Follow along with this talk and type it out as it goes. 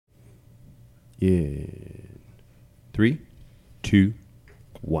In 3, 2,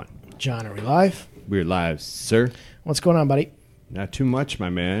 1. John, are we live? We're live, sir. What's going on, buddy? Not too much, my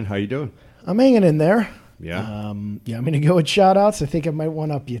man. How you doing? I'm hanging in there. Yeah? I'm going to go with shout-outs. I think I might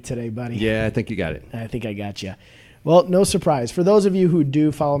one-up you today, buddy. Yeah, I think you got it. I think I got you. Well, no surprise. For those of you who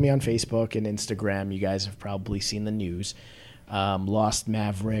do follow me on Facebook and Instagram, you guys have probably seen the news. Lost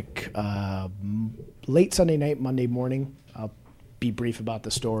Maverick late Sunday night, Monday morning. I'll be brief about the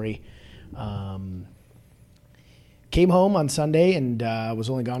story. Came home on Sunday and was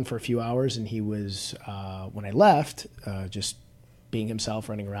only gone for a few hours, and he was, when I left, just being himself,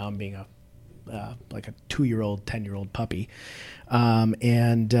 running around, being like a 2-year-old, 10-year-old puppy.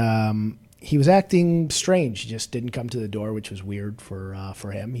 He was acting strange. He just didn't come to the door, which was weird for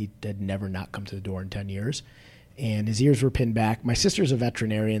him. He had never not come to the door in 10 years. And his ears were pinned back. My sister's a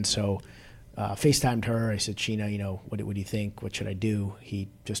veterinarian, so FaceTimed her. I said, Sheena, what do you think? What should I do? He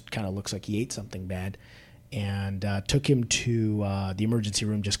just kind of looks like he ate something bad. And took him to the emergency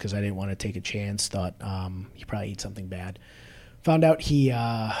room just because I didn't want to take a chance. Thought he probably ate something bad. Found out he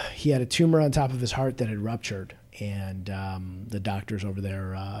had a tumor on top of his heart that had ruptured. And the doctors over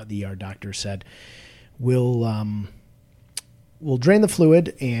there, the ER doctor said, we'll drain the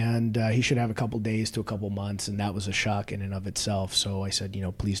fluid, and he should have a couple days to a couple months. And that was a shock in and of itself. So I said,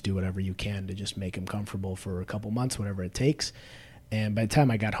 please do whatever you can to just make him comfortable for a couple months, whatever it takes. And by the time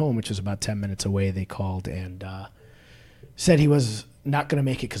I got home, which was about 10 minutes away, they called and said he was not going to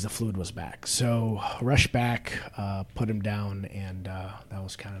make it because the fluid was back. So rushed back, put him down, and that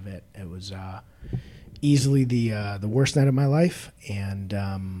was kind of it. It was easily the worst night of my life,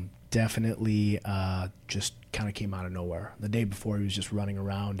 and definitely just kind of came out of nowhere. The day before, he was just running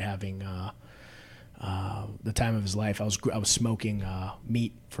around having the time of his life. I was smoking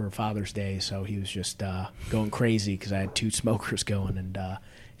meat for Father's Day, so he was just going crazy because I had 2 smokers going, and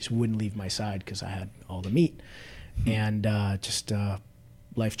he just wouldn't leave my side because I had all the meat. And just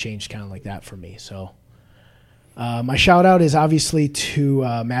life changed kind of like that for me. So my shout out is obviously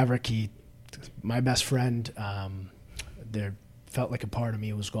to Maverick. My best friend. There felt like a part of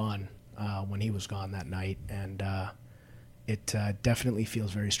me was gone when he was gone that night, and it definitely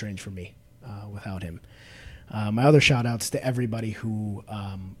feels very strange for me without him. My other shout outs to everybody who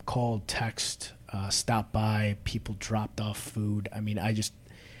called, text, stopped by, people dropped off food. I mean,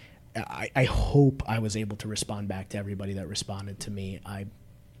 I hope I was able to respond back to everybody that responded to me. I'm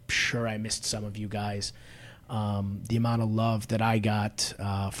sure I missed some of you guys. The amount of love that I got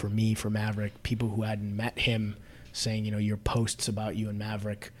for me, for Maverick, people who hadn't met him saying, your posts about you and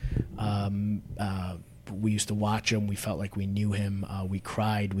Maverick, we used to watch him. We felt like we knew him. We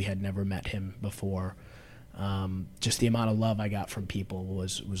cried. We had never met him before. Just the amount of love I got from people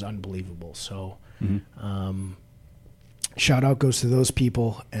was unbelievable. So shout out goes to those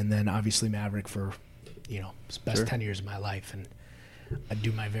people, and then obviously Maverick for his best 10 years of my life, and I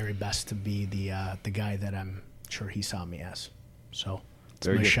do my very best to be the guy that I'm sure he saw me as. So it's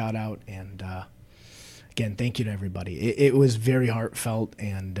my shout out, and again, thank you to everybody. It was very heartfelt,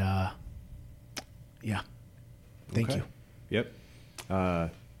 and thank you. Yep.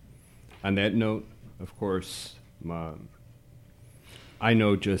 On that note, of course, I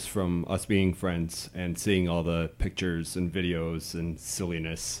know just from us being friends and seeing all the pictures and videos and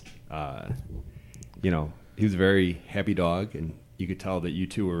silliness, he was a very happy dog, and you could tell that you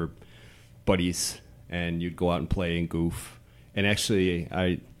two were buddies, and you'd go out and play and goof. And actually,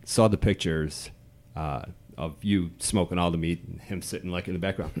 I saw the pictures of you smoking all the meat and him sitting like in the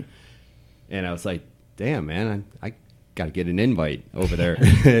background. And I was like, damn, man, I got to get an invite over there.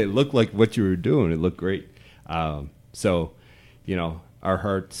 It looked like what you were doing. It looked great. So, our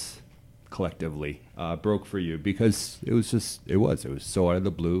hearts collectively broke for you because it was so out of the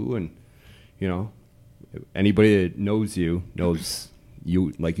blue. And, anybody that knows you,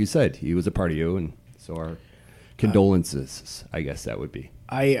 like you said, he was a part of you. And so our condolences, I guess that would be.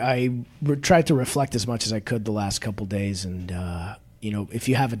 I tried to reflect as much as I could the last couple days, and if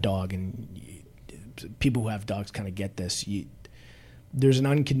you have a dog, and people who have dogs kind of get this, there's an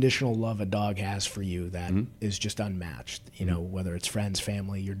unconditional love a dog has for you that is just unmatched. Whether it's friends,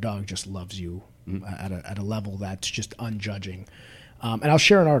 family, your dog just loves you at a level that's just unjudging. And I'll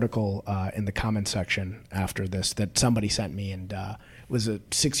share an article in the comment section after this that somebody sent me, and it was a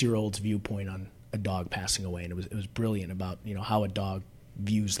 6-year-old's viewpoint on a dog passing away, and it was brilliant about how a dog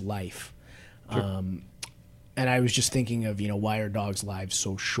views life. Sure. And I was just thinking of why are dogs' lives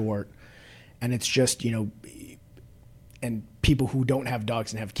so short, and it's just and people who don't have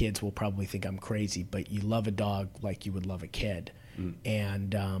dogs and have kids will probably think I'm crazy, but you love a dog like you would love a kid,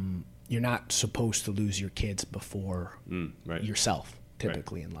 and you're not supposed to lose your kids before yourself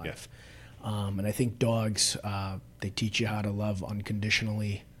typically in life. And I think dogs, they teach you how to love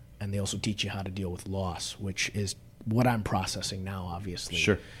unconditionally, and they also teach you how to deal with loss, which is what I'm processing now, obviously.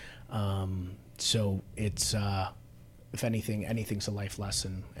 Sure. So it's, if anything's a life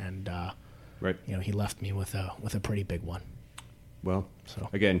lesson, and Right. he left me with a pretty big one. Well, So.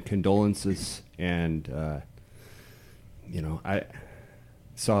 again, condolences, and I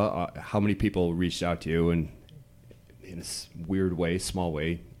saw how many people reached out to you, and in a weird way, small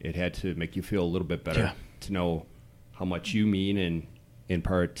way, it had to make you feel a little bit better to know how much you mean, and in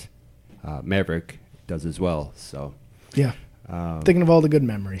part, Maverick does as well. So, Yeah. Thinking of all the good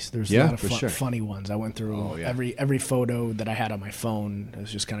memories. There's a Yeah, lot of for sure. funny ones. I went through every photo that I had on my phone. I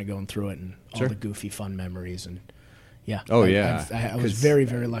was just kind of going through it, and all the goofy, fun memories. And yeah. Oh, I was very,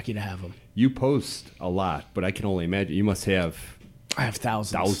 very lucky to have them. you post a lot, but I can only imagine you must have I have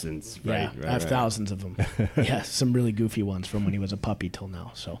thousands. thousands. Right, Yeah, I have thousands of them. Yeah, some really goofy ones from when he was a puppy till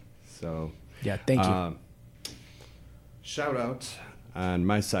now. So So, yeah, thank you. shout out on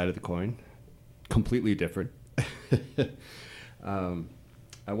my side of the coin, completely different.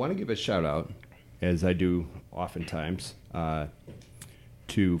 I want to give a shout out, as I do oftentimes,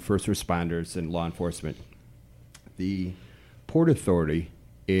 to first responders and law enforcement. The Port Authority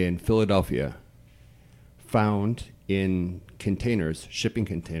in Philadelphia found in containers, shipping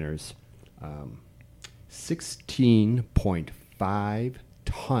containers, 16.5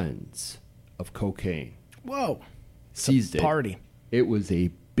 tons of cocaine. Whoa. Seized it. Party. It was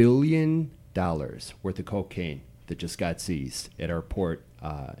 $1 billion worth of cocaine that just got seized at our port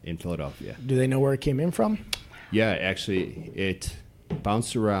in Philadelphia. Do they know where it came in from? Yeah, actually, it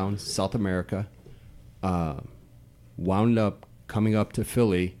bounced around South America, wound up coming up to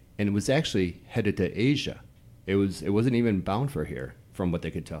Philly, and it was actually headed to Asia. It wasn't even bound for here, from what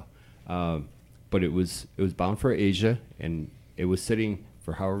they could tell. But it was bound for Asia, and it was sitting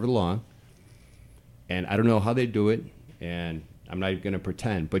for however long. And I don't know how they do it, and I'm not even going to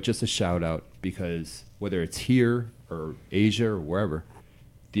pretend, but just a shout out, because whether it's here or Asia or wherever,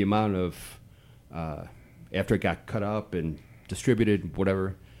 the amount of after it got cut up and distributed,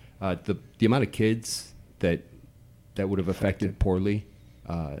 whatever, the amount of kids that would have affected poorly,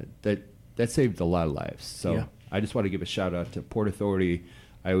 that saved a lot of lives. So Yeah. I just want to give a shout out to Port Authority.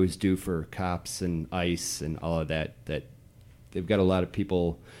 I always do for cops and ICE and all of that. That they've got a lot of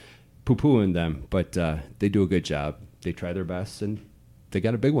people poo-pooing them, but they do a good job. They try their best, and they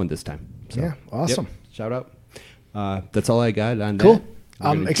got a big one this time. So, Yeah, awesome. yep, shout out. That's all I got on Cool. that. We're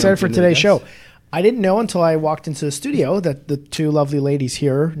I'm gonna excited jump for into the today's show. guests. I didn't know until I walked into the studio that the two lovely ladies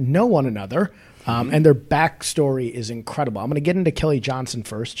here know one another, and their backstory is incredible. I'm going to get into Kelly Johnson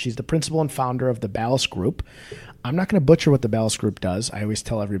first. She's the principal and founder of the Ballast Group. I'm not going to butcher what the Ballast Group does. I always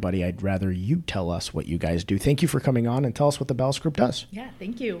tell everybody I'd rather you tell us what you guys do. Thank you for coming on and tell us what the Ballast Group does. Yeah,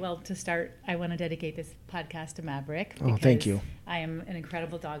 thank you. Well, to start, I want to dedicate this podcast to Maverick. Oh, thank because you. I am an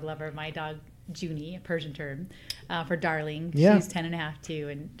incredible dog lover. My dog, Junie, a Persian term for darling. Yeah. She's 10 and a half too,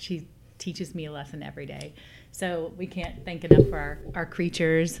 and she teaches me a lesson every day. So we can't thank enough for our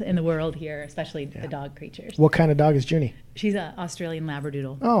creatures in the world here, especially the dog creatures. What kind of dog is Junie? She's an Australian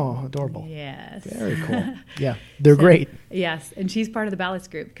Labradoodle. Oh, adorable. Yes. Very cool. Yeah, they're great. Yes, and she's part of the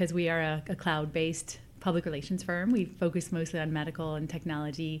Ballast Group because we are a cloud-based public relations firm. We focus mostly on medical and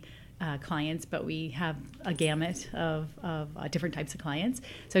technology clients, but we have a gamut of different types of clients.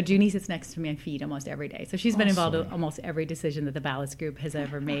 So Junie sits next to my feet almost every day. So she's been involved in almost every decision that the Ballast Group has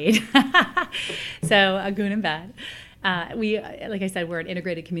ever made. So good and bad. We, like I said, we're an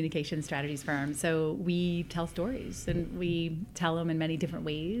integrated communication strategies firm. So we tell stories, and we tell them in many different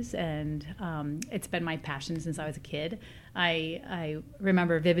ways. And it's been my passion since I was a kid. I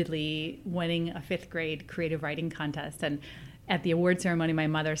remember vividly winning a 5th grade creative writing contest, and at the award ceremony, my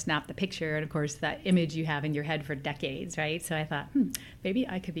mother snapped the picture, and of course, that image you have in your head for decades, right? So I thought, maybe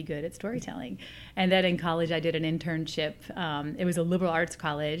I could be good at storytelling. And then in college, I did an internship. It was a liberal arts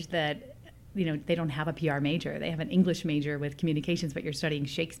college that, they don't have a PR major. They have an English major with communications, but you're studying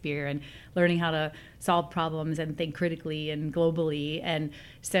Shakespeare and learning how to solve problems and think critically and globally. And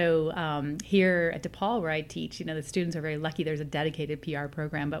so here at DePaul, where I teach, the students are very lucky. There's a dedicated PR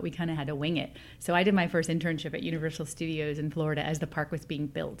program, but we kind of had to wing it. So I did my first internship at Universal Studios in Florida as the park was being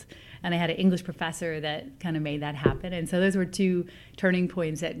built. And I had an English professor that kind of made that happen. And so those were two turning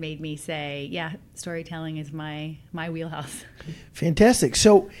points that made me say, yeah, storytelling is my wheelhouse. Fantastic.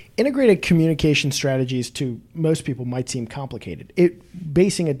 So integrated communication strategies to most people might seem complicated.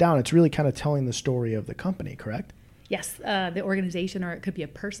 Basing it down, it's really kind of telling the story of the company, correct? Yes, the organization, or it could be a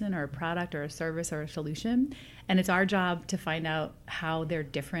person or a product or a service or a solution. And it's our job to find out how they're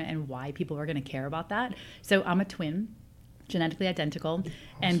different and why people are going to care about that. So I'm a twin. genetically identical.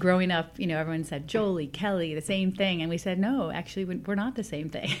 And growing up, everyone said Jolie, Kelly, the same thing. And we said, no, actually, we're not the same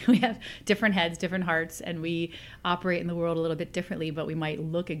thing. We have different heads, different hearts, and we operate in the world a little bit differently, but we might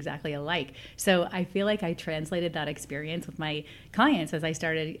look exactly alike. So I feel like I translated that experience with my clients as I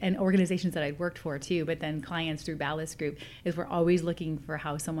started, and organizations that I'd worked for too, but then clients through Ballast Group, is we're always looking for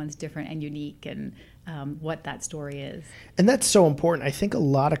how someone's different and unique and what that story is. And that's so important. I think a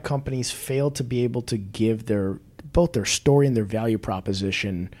lot of companies fail to be able to give both their story and their value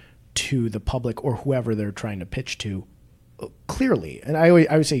proposition to the public or whoever they're trying to pitch to clearly. And I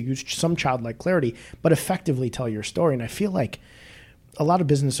would say use some childlike clarity, but effectively tell your story. And I feel like a lot of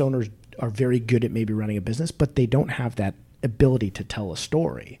business owners are very good at maybe running a business, but they don't have that ability to tell a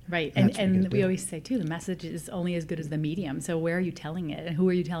story. Right. And we always say too, the message is only as good as the medium. So where are you telling it and who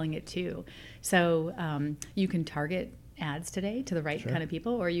are you telling it to? So you can target ads today to the right kind of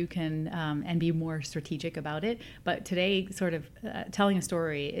people, or you can and be more strategic about it. But today, sort of telling a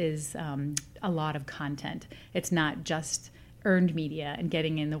story is a lot of content. It's not just earned media and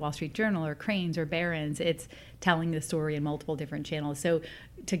getting in the Wall Street Journal or Crain's or Barron's. It's telling the story in multiple different channels. So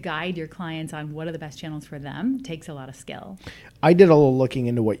to guide your clients on what are the best channels for them takes a lot of skill. I did a little looking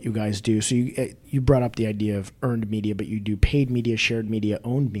into what you guys do. So you brought up the idea of earned media, but you do paid media, shared media,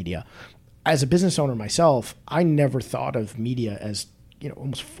 owned media. As a business owner myself, I never thought of media as,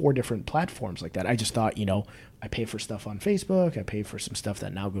 almost 4 different platforms like that. I just thought, I pay for stuff on Facebook, I pay for some stuff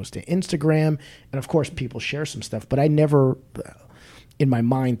that now goes to Instagram, and of course people share some stuff, but I never in my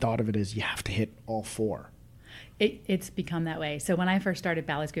mind thought of it as you have to hit all 4. It's become that way. So when I first started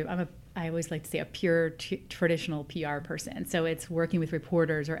Ballast Group, I always like to say a pure traditional PR person. So it's working with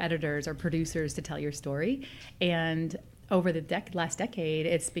reporters or editors or producers to tell your story. And over the last decade,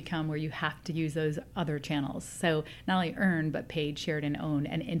 it's become where you have to use those other channels. So not only earn, but paid, shared, and owned,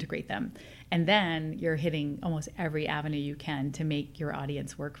 and integrate them. And then you're hitting almost every avenue you can to make your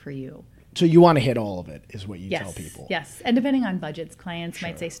audience work for you. So you want to hit all of it, is what you tell people. Yes, and depending on budgets, clients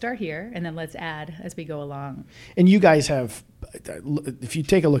might say start here, and then let's add as we go along. And you guys have, if you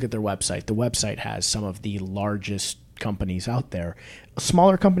take a look at their website, the website has some of the largest companies out there.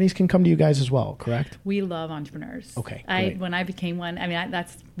 Smaller companies can come to you guys as well, correct? We love entrepreneurs. Okay, when I became one,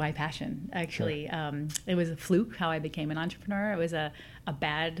 that's my passion, actually. Sure. It was a fluke how I became an entrepreneur. It was a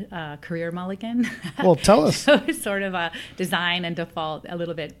bad career mulligan. Well, tell us. So it's sort of a design and default a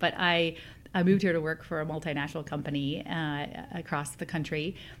little bit. But I moved here to work for a multinational company across the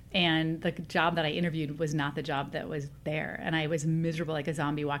country. And the job that I interviewed was not the job that was there. And I was miserable like a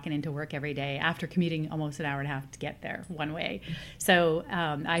zombie walking into work every day after commuting almost an hour and a half to get there one way. So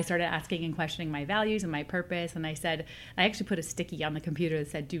I started asking and questioning my values and my purpose. And I actually put a sticky on the computer that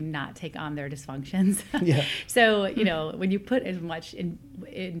said, do not take on their dysfunctions. Yeah. So, when you put as much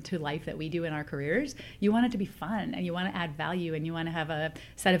into life that we do in our careers, you want it to be fun and you want to add value and you want to have a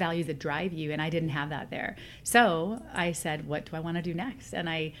set of values that drive you. And I didn't have that there. So I said, what do I want to do next? And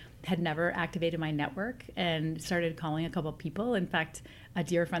I had never activated my network and started calling a couple of people. In fact, a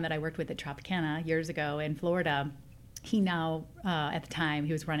dear friend that I worked with at Tropicana years ago in Florida, he now, at the time,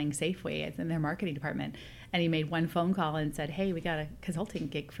 he was running Safeway in their marketing department. And he made one phone call and said, hey, we got a consulting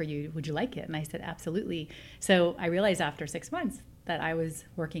gig for you. Would you like it? And I said, absolutely. So I realized after 6 months that I was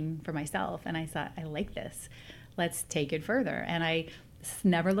working for myself. And I thought, I like this. Let's take it further. And I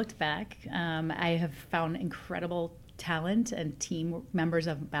never looked back. I have found incredible talent and team members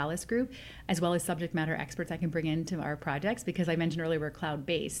of Ballast Group, as well as subject matter experts I can bring into our projects, because I mentioned earlier we're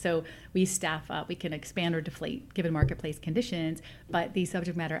cloud-based. So we staff up, we can expand or deflate given marketplace conditions, but these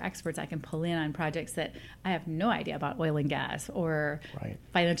subject matter experts I can pull in on projects that I have no idea about, oil and gas or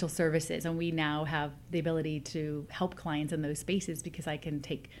financial services. And we now have the ability to help clients in those spaces because I can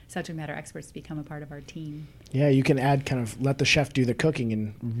take subject matter experts to become a part of our team. Yeah, you can add let the chef do the cooking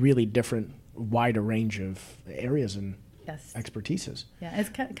in really different wider range of areas and expertises. Yeah, it's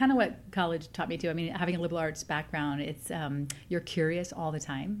kind of what college taught me too. I mean, having a liberal arts background, it's you're curious all the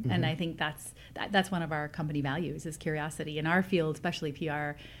time, mm-hmm. and I think that's one of our company values is curiosity. In our field, especially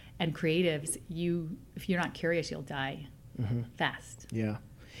PR and creatives, if you're not curious, you'll die fast. Yeah.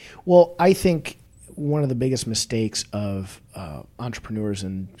 Well, I think one of the biggest mistakes of entrepreneurs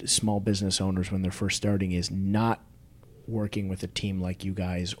and small business owners when they're first starting is not working with a team like you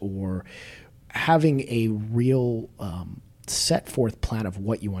guys, or having a real set forth plan of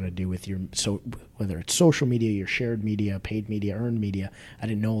what you want to do with whether it's social media, your shared media, paid media, earned media. I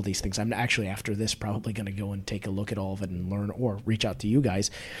didn't know all these things. I'm actually, after this, probably going to go and take a look at all of it and learn, or reach out to you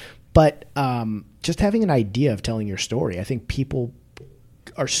guys. But just having an idea of telling your story. I think people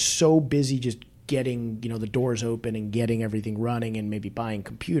are so busy just getting, the doors open and getting everything running and maybe buying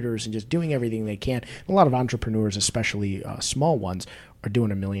computers and just doing everything they can. A lot of entrepreneurs, especially small ones, are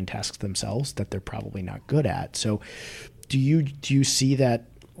doing a million tasks themselves that they're probably not good at. So do you see that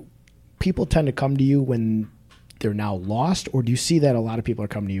people tend to come to you when they're now lost, or do you see that a lot of people are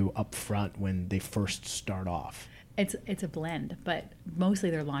coming to you up front when they first start off? It's a blend, but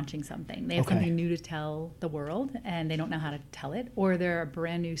mostly they're launching something. They have something new to tell the world, and they don't know how to tell it. Or they're a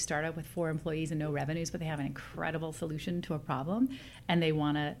brand new startup with 4 employees and no revenues, but they have an incredible solution to a problem, and they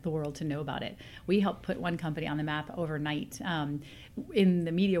want the world to know about it. We helped put one company on the map overnight. In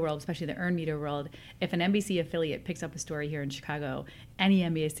the media world, especially the earned media world, if an NBC affiliate picks up a story here in Chicago, any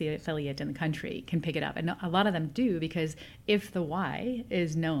NBC affiliate in the country can pick it up. And a lot of them do, because if the why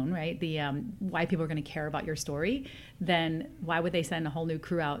is known, right, the why people are going to care about your story, then why would they send a whole new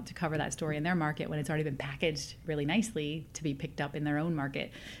crew out to cover that story in their market when it's already been packaged really nicely to be picked up in their own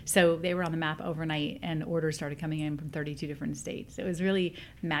market? So they were on the map overnight, and orders started coming in from 32 different states. It was really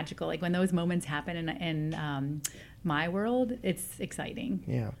magical. Like when those moments happen in my world, it's exciting.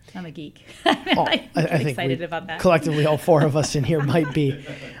 Yeah, I'm a geek. I think excited about that. Collectively, all 4 of us in here might be.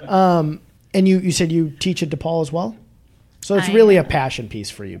 And you said you teach at DePaul as well? So it's really a passion piece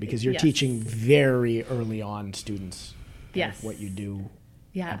for you, because you're teaching very early on students what you do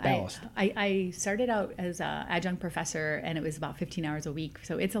at Ballast. I started out as an adjunct professor, and it was about 15 hours a week.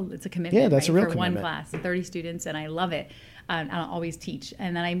 So it's a commitment. Yeah, that's a real for commitment. one class, 30 students, and I love it. I'll always teach.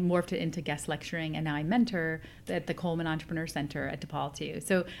 And then I morphed it into guest lecturing, and now I mentor at the Coleman Entrepreneur Center at DePaul too.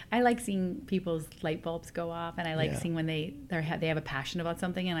 So I like seeing people's light bulbs go off, and I like seeing when they have a passion about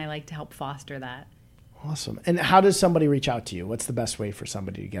something, and I like to help foster that. Awesome. And how does somebody reach out to you? What's the best way for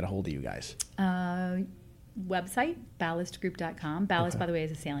somebody to get a hold of you guys? Website, ballastgroup.com. Ballast, by the way,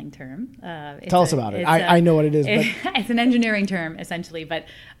 is a sailing term. Tell us about it. I know what it is. But it's an engineering term, essentially, but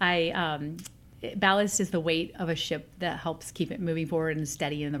ballast is the weight of a ship that helps keep it moving forward and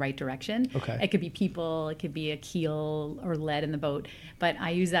steady in the right direction. Okay. It could be people, it could be a keel or lead in the boat, but I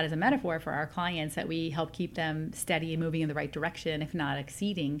use that as a metaphor for our clients, that we help keep them steady and moving in the right direction, if not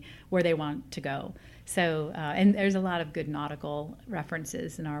exceeding where they want to go. So, and there's a lot of good nautical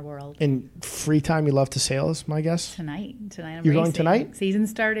references in our world. In free time, you love to sail, is my guess? Tonight I'm You're racing. going tonight? Season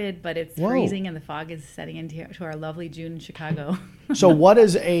started, but it's freezing and the fog is setting into our lovely June in Chicago. So what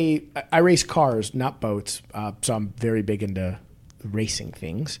is I race cars, not boats, so I'm very big into racing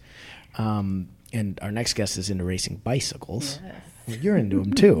things. And our next guest is into racing bicycles. Yes. Well, you're into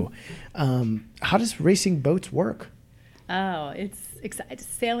them too. How does racing boats work? Oh, it's exciting.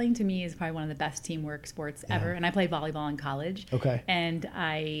 Sailing to me is probably one of the best teamwork sports ever. And I played volleyball in college. Okay. And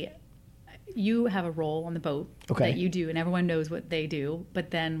you have a role on the boat that you do, and everyone knows what they do.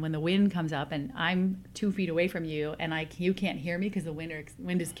 But then when the wind comes up, and I'm 2 feet away from you, and you can't hear me because the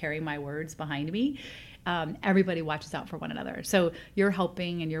wind is carrying my words behind me, everybody watches out for one another. So you're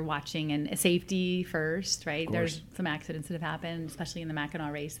helping and you're watching, and safety first, right? There's some accidents that have happened, especially in the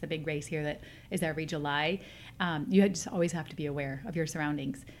Mackinac race, the big race here that is every July. You just always have to be aware of your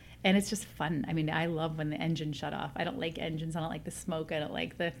surroundings. And it's just fun. I mean, I love when the engines shut off. I don't like engines. I don't like the smoke. I don't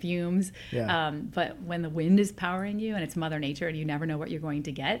like the fumes. Yeah. But when the wind is powering you, and it's Mother Nature, and you never know what you're going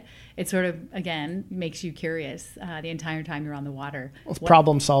to get, it sort of, again, makes you curious the entire time you're on the water. Well,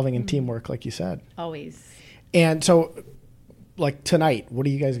 problem solving and teamwork, like you said. Always. And so, like tonight, what are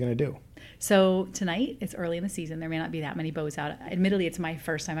you guys going to do? So tonight, it's early in the season. There may not be that many boats out. Admittedly, it's my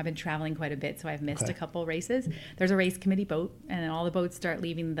first time. I've been traveling quite a bit, so I've missed a couple races. There's a race committee boat, and then all the boats start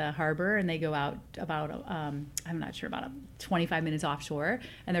leaving the harbor, and they go out about, I'm not sure, about 25 minutes offshore,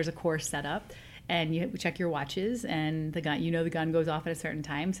 and there's a course set up. And you check your watches, and the gun goes off at a certain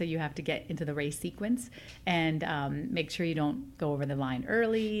time, so you have to get into the race sequence and make sure you don't go over the line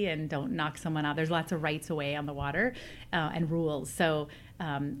early and don't knock someone out. There's lots of rights away on the water and rules. So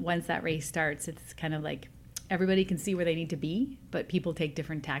once that race starts, it's kind of like everybody can see where they need to be, but people take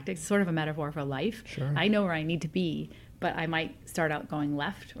different tactics. It's sort of a metaphor for life. Sure. I know where I need to be, but I might start out going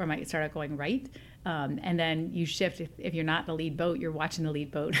left or I might start out going right. And then you shift. If you're not the lead boat, you're watching the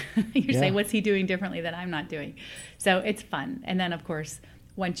lead boat. You're saying, what's he doing differently that I'm not doing? So it's fun. And then, of course,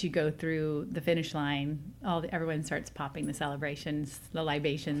 once you go through the finish line, everyone starts popping the celebrations, the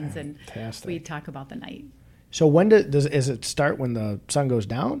libations, Fantastic. And we talk about the night. So when does it start when the sun goes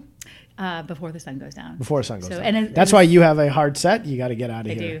down? Before the sun goes down. Before the sun goes down. And that's why you have a hard set. You got to get out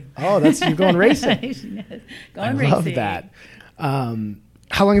of here. Do. Oh, you're going racing. Going racing. I love that.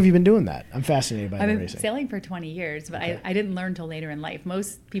 How long have you been doing that? I'm fascinated by I've the been racing. sailing for 20 years, but Okay. I didn't learn till later in life.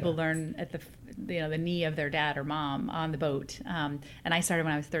 Most people learn at the knee of their dad or mom on the boat. And I started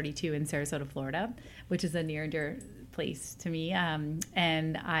when I was 32 in Sarasota, Florida, which is a near and dear place to me.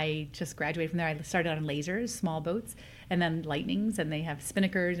 And I just graduated from there. I started on lasers, small boats, and then lightnings, and they have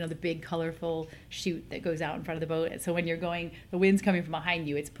spinnakers, the big colorful chute that goes out in front of the boat. So when you're going, the wind's coming from behind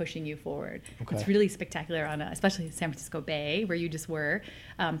you, it's pushing you forward. Okay. It's really spectacular especially San Francisco Bay, where you just were,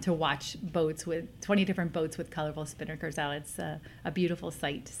 to watch boats with 20 different boats with colorful spinnakers out. It's a beautiful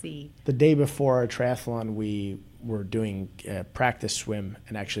sight to see. The day before our triathlon, we were doing a practice swim,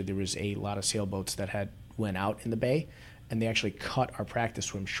 and actually there was a lot of sailboats that had went out in the bay, and they actually cut our practice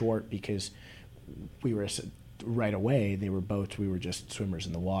swim short because we were right away. They were boats. We were just swimmers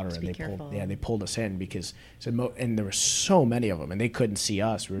in the water, Just and be they careful. pulled us in because and there were so many of them, and they couldn't see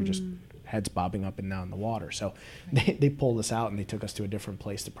us. We were just heads bobbing up and down the water. So they pulled us out and they took us to a different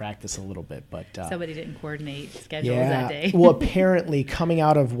place to practice a little bit. But Somebody didn't coordinate schedules that day. well, apparently coming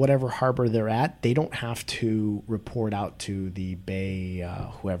out of whatever harbor they're at, they don't have to report out to the bay,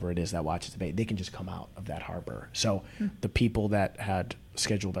 whoever it is that watches the bay. They can just come out of that harbor. So the people that had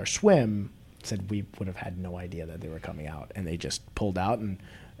scheduled our swim said we would have had no idea that they were coming out, and they just pulled out, and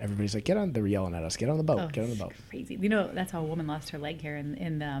everybody's like, get on. They were yelling at us, get on the boat, Oh, get on the it's boat. Crazy. That's how a woman lost her leg here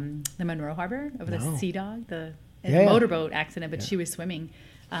in the Monroe Harbor of No. the Sea Dog, the Yeah. motorboat accident, but she was swimming,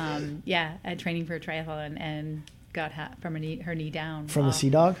 at training for a triathlon and got from her knee down. From the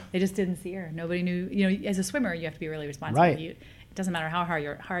Sea Dog? They just didn't see her. Nobody knew. As a swimmer, you have to be really responsible. Right. It doesn't matter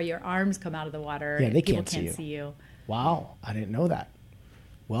how your arms come out of the water. Yeah, they people can't see you. Wow, I didn't know that.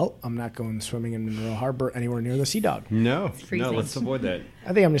 Well, I'm not going swimming in Monroe Harbor anywhere near the Sea Dog. No, freezing. let's avoid that. I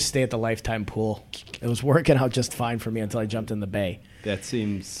think I'm going to stay at the Lifetime pool. It was working out just fine for me until I jumped in the bay. That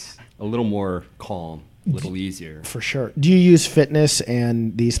seems a little more calm, a little easier. For sure. Do you use fitness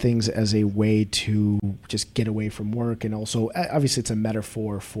and these things as a way to just get away from work? And also, obviously, it's a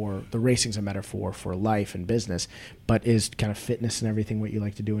metaphor for the racing's a metaphor for life and business, but is kind of fitness and everything what you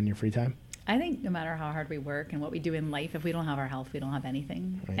like to do in your free time? I think no matter how hard we work and what we do in life, if we don't have our health, we don't have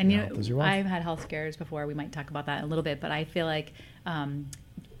anything. Right, And your health is your wealth. I've had health scares before. We might talk about that in a little bit, but I feel like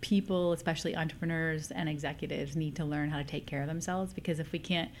people, especially entrepreneurs and executives, need to learn how to take care of themselves, because if we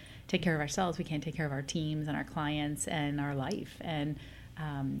can't take care of ourselves, we can't take care of our teams and our clients and our life. And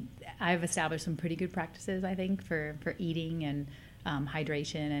I've established some pretty good practices, I think, for eating and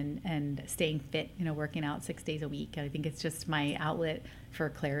hydration and staying fit, working out 6 days a week. I think it's just my outlet for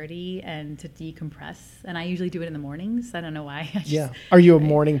clarity and to decompress. And I usually do it in the mornings. I don't know why. Are you a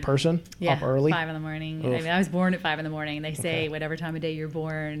morning person? Yeah, Up early? 5 in the morning. Oof. I mean, I was born at 5 in the morning, and they say Okay. whatever time of day you're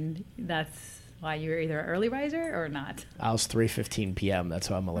born, that's why you're either an early riser or not. I was 3:15 p.m. That's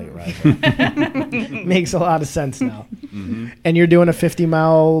why I'm a late riser. Makes a lot of sense now. And you're doing a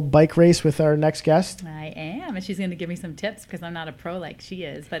 50-mile bike race with our next guest? I am, and she's going to give me some tips because I'm not a pro like she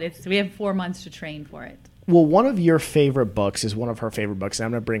is. But we have 4 months to train for it. Well, one of your favorite books is one of her favorite books. And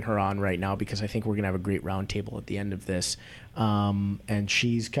I'm going to bring her on right now because I think we're going to have a great roundtable at the end of this. And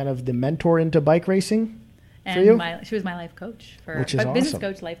she's kind of the mentor into bike racing for you? And she was my life coach Which is business awesome.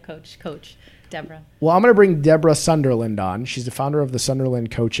 coach, life coach, Deborah. Well, I'm going to bring Deborah Sunderland on. She's the founder of the Sunderland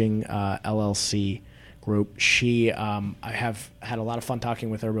Coaching LLC group. I have had a lot of fun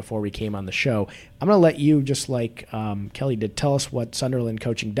talking with her before we came on the show. I'm going to let you, just like Kelly did, tell us what Sunderland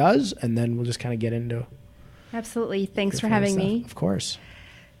Coaching does, and then we'll just kind of get into Absolutely. Thanks good for fun having stuff. me. Of course.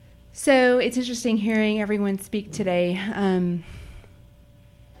 So it's interesting hearing everyone speak today.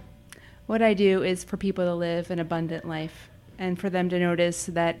 What I do is for people to live an abundant life and for them to notice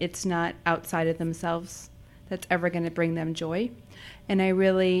that it's not outside of themselves that's ever going to bring them joy. And I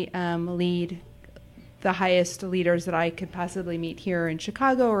really lead the highest leaders that I could possibly meet here in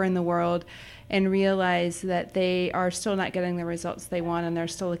Chicago or in the world and realize that they are still not getting the results they want and they're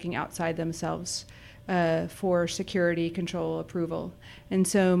still looking outside themselves for security, control, approval. And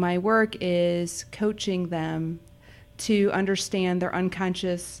so my work is coaching them to understand their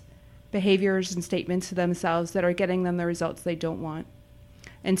unconscious behaviors and statements to themselves that are getting them the results they don't want.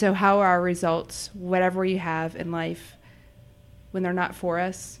 And so how are our results, whatever you have in life, when they're not for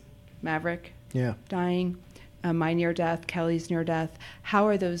us, Maverick, Yeah. dying, my near death, Kelly's near death, how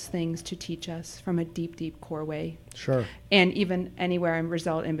are those things to teach us from a deep, deep core way? Sure. And even anywhere and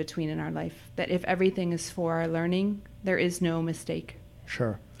result in between in our life, that if everything is for our learning, there is no mistake.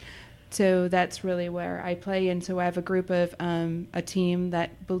 Sure. So that's really where I play. And so I have a group of a team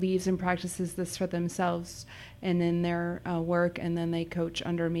that believes and practices this for themselves and in their work, and then they coach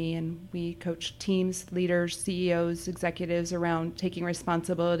under me, and we coach teams, leaders, CEOs, executives around taking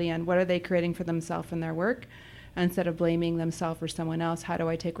responsibility on what are they creating for themselves in their work instead of blaming themselves or someone else. How do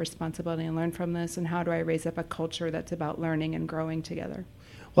I take responsibility and learn from this? And how do I raise up a culture that's about learning and growing together?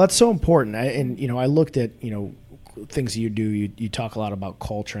 Well, that's so important. I looked at, things you do. You talk a lot about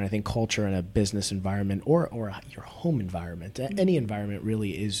culture, and I think culture in a business environment or your home environment, any environment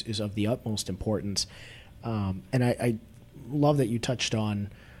really is of the utmost importance. And I love that you touched on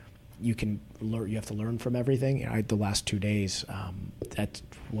you have to learn from everything. The last 2 days, that's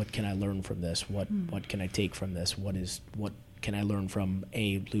what can I learn from this? What can I take from this? What can I learn from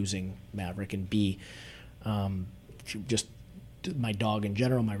A, losing Maverick, and B, just my dog in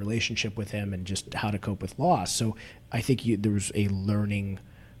general, my relationship with him, and just how to cope with loss. So I think there's a learning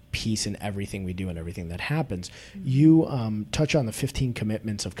piece in everything we do and everything that happens. You touch on the 15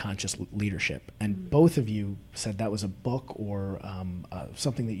 commitments of conscious leadership, and both of you said that was a book or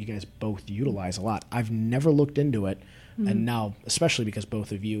something that you guys both utilize a lot. I've never looked into it, and now, especially because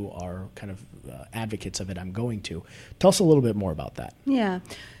both of you are kind of advocates of it, I'm going to. Tell us a little bit more about that. Yeah.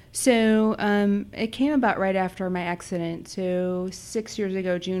 So it came about right after my accident. So 6 years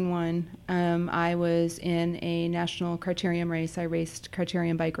ago, June 1, I was in a national criterium race. I raced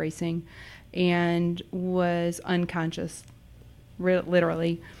criterium bike racing and was unconscious,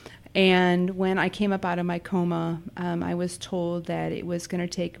 literally. And when I came up out of my coma, I was told that it was going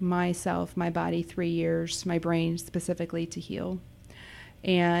to take my body 3 years, my brain specifically, to heal.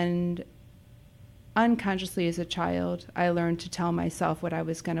 And unconsciously as a child, I learned to tell myself what I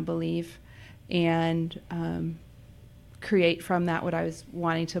was going to believe and create from that what I was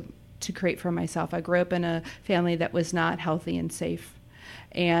wanting to create for myself. I grew up in a family that was not healthy and safe.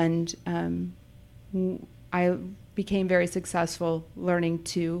 And I became very successful learning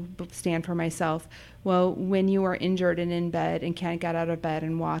to stand for myself. Well, when you are injured and in bed and can't get out of bed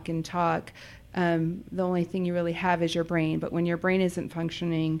and walk and talk, the only thing you really have is your brain. But when your brain isn't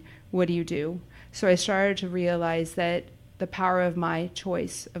functioning, what do? So I started to realize that the power of my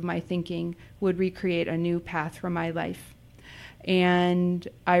choice, of my thinking, would recreate a new path for my life. And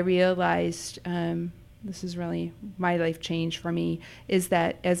I realized, this is really my life change for me, is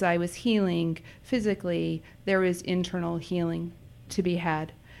that as I was healing physically, there was internal healing to be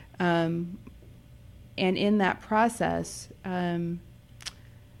had. And in that process, I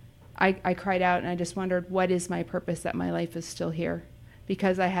cried out and I just wondered, what is my purpose that my life is still here?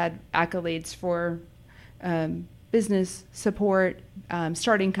 Because I had accolades for business support,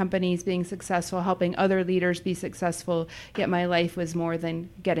 starting companies, being successful, helping other leaders be successful, yet my life was more than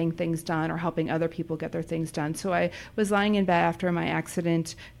getting things done or helping other people get their things done. So I was lying in bed after my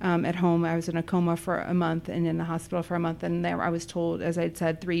accident at home. I was in a coma for a month and in the hospital for a month, and there I was told, as I'd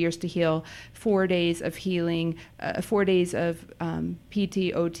said, 3 years to heal, 4 days of healing, 4 days of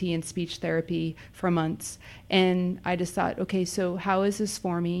PT, OT, and speech therapy for months. And I just thought, okay, so how is this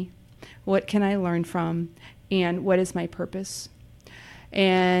for me? What can I learn from? And what is my purpose?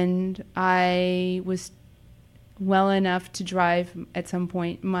 And I was well enough to drive at some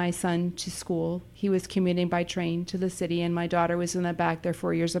point my son to school. He was commuting by train to the city, and my daughter was in the back. They're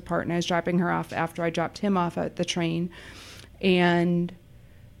 4 years apart, and I was dropping her off after I dropped him off at the train. And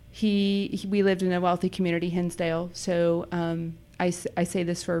we lived in a wealthy community, Hinsdale, so I say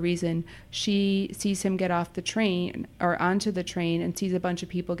this for a reason. She sees him get off the train or onto the train and sees a bunch of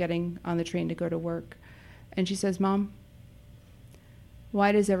people getting on the train to go to work. And she says, "Mom,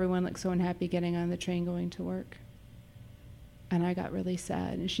 why does everyone look so unhappy getting on the train going to work?" And I got really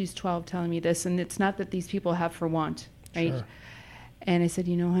sad. And she's 12 telling me this. And it's not that these people have for want, right? Sure. And I said,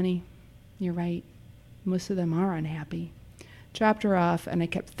 honey, you're right. Most of them are unhappy. Dropped her off, and I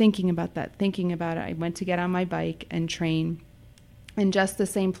kept thinking about that, thinking about it. I went to get on my bike and train. In just the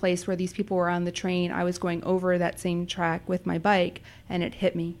same place where these people were on the train, I was going over that same track with my bike, and it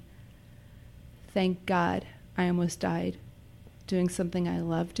hit me. Thank God I almost died doing something I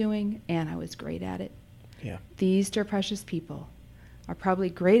love doing, and I was great at it. Yeah. These dear precious people are probably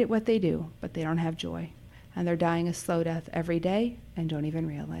great at what they do, but they don't have joy. And they're dying a slow death every day and don't even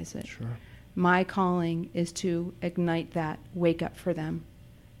realize it. Sure. My calling is to ignite that, wake up for them,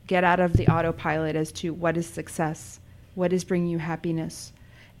 get out of the autopilot as to what is success, what is bringing you happiness,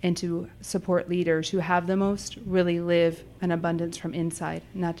 and to support leaders who have the most really live an abundance from inside,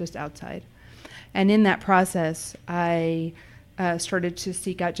 not just outside. And in that process, I started to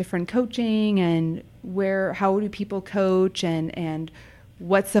seek out different coaching and how do people coach and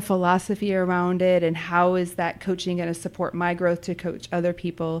what's the philosophy around it and how is that coaching going to support my growth to coach other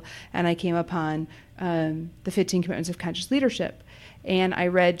people. And I came upon the 15 Commitments of Conscious Leadership. And I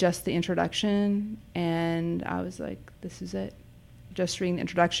read just the introduction and I was like, this is it. Just reading the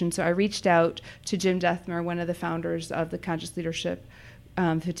introduction. So I reached out to Jim Dethmer, one of the founders of the Conscious Leadership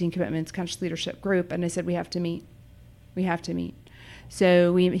 15 Commitments Conscious Leadership group, and I said, we have to meet. We have to meet.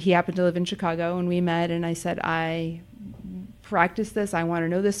 So he happened to live in Chicago, and we met, and I said, I practice this. I want to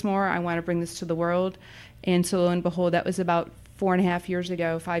know this more. I want to bring this to the world. And so lo and behold, that was about 5 years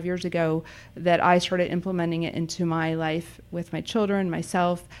ago, that I started implementing it into my life with my children,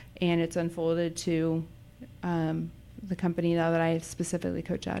 myself, and it's unfolded to the company now that I specifically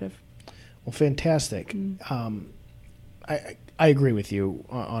coach out of. Well, fantastic. I agree with you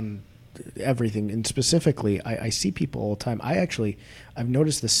on everything, and specifically, I see people all the time. I've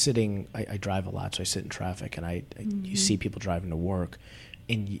noticed the sitting. I drive a lot, so I sit in traffic, and you see people driving to work,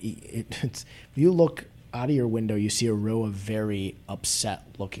 and you look out of your window, you see a row of very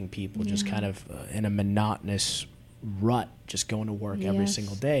upset-looking people, just kind of in a monotonous rut, just going to work every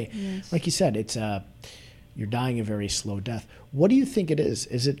single day. Yes. Like you said, it's you're dying a very slow death. What do you think it is?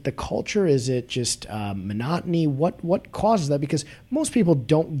 Is it the culture? Is it just monotony? What causes that? Because most people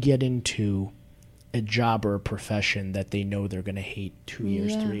don't get into a job or a profession that they know they're going to hate 2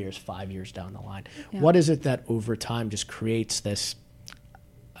 years, 3 years, 5 years down the line. Yeah. What is it that over time just creates this,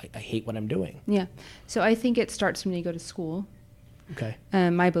 I hate what I'm doing? Yeah. So I think it starts when you go to school. Okay.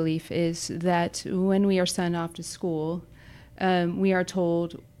 My belief is that when we are sent off to school, we are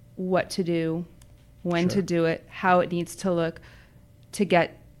told what to do, when to do it, how it needs to look to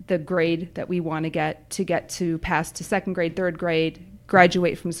get the grade that we want to get to pass to second grade, third grade,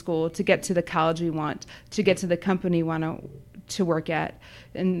 graduate from school, to get to the college we want, to get to the company we want to work at.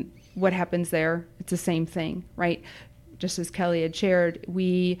 And what happens there, it's the same thing, right? Just as Kelly had shared,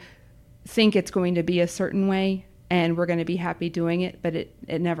 we think it's going to be a certain way and we're going to be happy doing it, but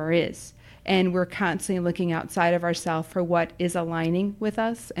it never is. And we're constantly looking outside of ourselves for what is aligning with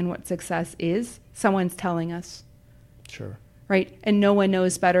us and what success is. Someone's telling us. Sure. Right? And no one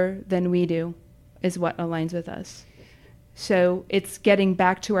knows better than we do is what aligns with us. So it's getting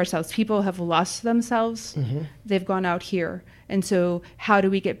back to ourselves. People have lost themselves. They've gone out here. And so how do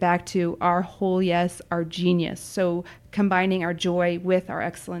we get back to our whole yes, our genius? So combining our joy with our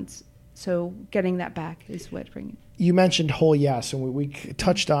excellence. So getting that back is what bringing. You mentioned whole yes, and we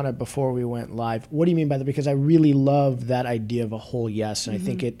touched on it before we went live. What do you mean by that? Because I really love that idea of a whole yes, and I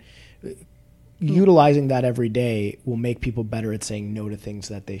think utilizing that every day will make people better at saying no to things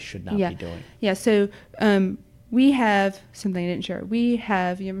that they should not be doing. Yeah, so we have something I didn't share. We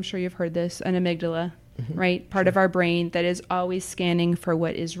have, I'm sure you've heard this, an amygdala, right? Part of our brain that is always scanning for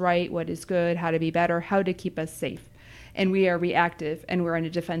what is right, what is good, how to be better, how to keep us safe. And we are reactive and we're in a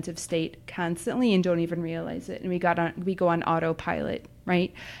defensive state constantly and don't even realize it. And we go on autopilot,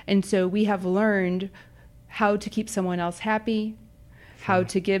 right? And so we have learned how to keep someone else happy, how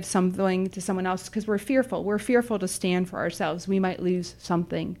to give something to someone else, because we're fearful. We're fearful to stand for ourselves. We might lose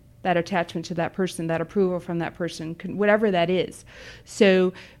something, that attachment to that person, that approval from that person, whatever that is.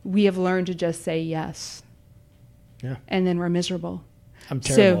 So we have learned to just say yes. Yeah. And then we're miserable. I'm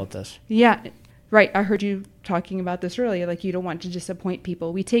terrible at this. Yeah. Right. I heard you talking about this earlier, like you don't want to disappoint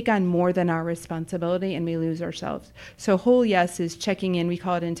people. We take on more than our responsibility and we lose ourselves. So whole yes is checking in. We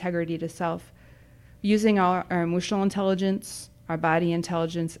call it integrity to self. Using our emotional intelligence, our body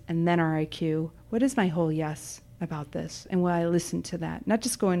intelligence, and then our IQ. What is my whole yes about this? And will I listen to that? Not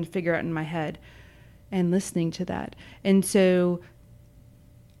just going to figure out in my head and listening to that. And so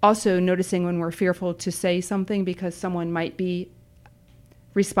also noticing when we're fearful to say something because someone might be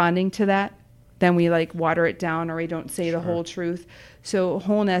responding to that, then we like water it down or we don't say the whole truth. So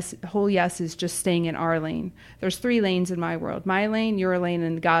whole yes is just staying in our lane. There's 3 lanes in my world. My lane, your lane,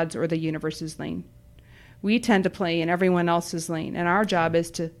 and God's or the universe's lane. We tend to play in everyone else's lane, and our job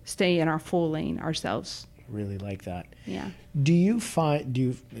is to stay in our full lane ourselves. Really like that. Yeah.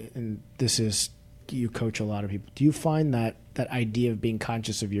 And this is, you coach a lot of people, do you find that idea of being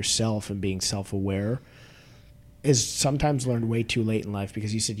conscious of yourself and being self-aware is sometimes learned way too late in life?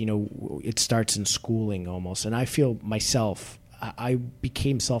 Because you said, it starts in schooling almost. And I feel myself, I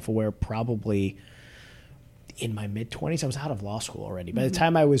became self-aware probably in my mid-20s. I was out of law school already. By the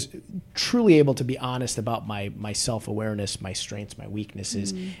time I was truly able to be honest about my self-awareness, my strengths, my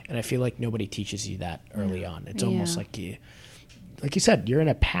weaknesses, and I feel like nobody teaches you that early on. It's almost like you said, you're in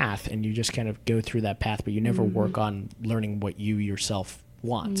a path and you just kind of go through that path, but you never work on learning what you yourself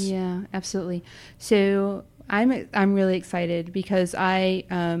want. Yeah, absolutely. So I'm really excited because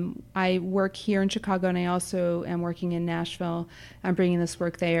I work here in Chicago and I also am working in Nashville. I'm bringing this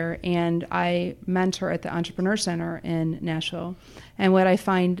work there, and I mentor at the Entrepreneur Center in Nashville. And what I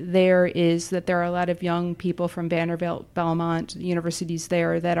find there is that there are a lot of young people from Vanderbilt, Belmont, universities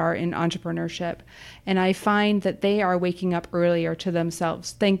there that are in entrepreneurship. And I find that they are waking up earlier to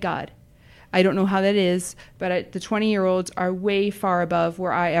themselves. Thank God. I don't know how that is, but the 20-year-olds are way far above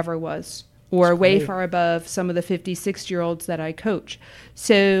where I ever was, or That's way great. far above some of the 50, 60-year-olds that I coach.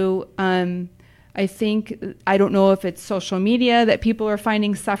 So I think, I don't know if it's social media that people are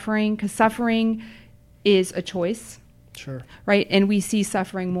finding suffering, because suffering is a choice, Sure. right? And we see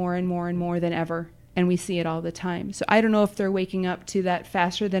suffering more and more and more than ever, and we see it all the time. So I don't know if they're waking up to that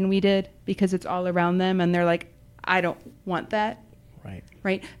faster than we did, because it's all around them, and they're like, I don't want that. Right.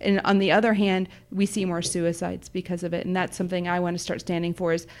 Right. And on the other hand, we see more suicides because of it. And that's something I want to start standing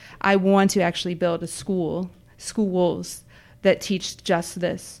for, is I want to actually build schools that teach just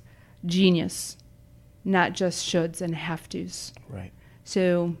this: genius, not just shoulds and have tos. Right.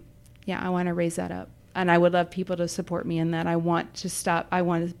 So yeah, I want to raise that up. And I would love people to support me in that. I want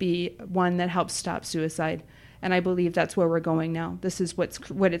to be one that helps stop suicide. And I believe that's where we're going now. This is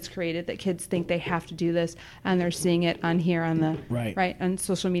what it's created, that kids think they have to do this, and they're seeing it on the Right. on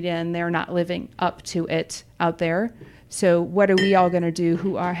social media, and they're not living up to it out there. So what are we all going to do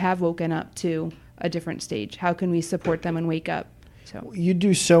who have woken up to a different stage? How can we support them and wake up? So You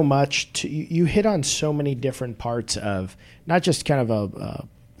do so much. You hit on so many different parts of not just kind of a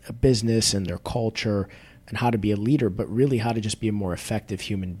business and their culture and how to be a leader, but really how to just be a more effective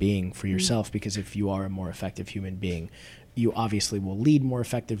human being for yourself. Because if you are a more effective human being, you obviously will lead more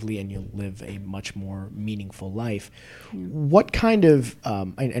effectively and you'll live a much more meaningful life. What kind of,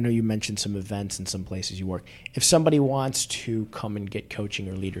 I know you mentioned some events and some places you work. If somebody wants to come and get coaching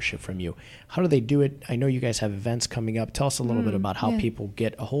or leadership from you, how do they do it? I know you guys have events coming up. Tell us a little bit about how people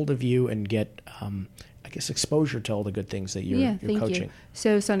get a hold of you and get, I guess, exposure to all the good things that you're thank coaching. you.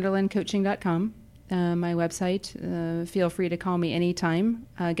 So SunderlandCoaching.com. My website. Feel free to call me anytime.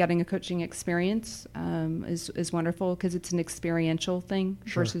 Getting a coaching experience is wonderful, because it's an experiential thing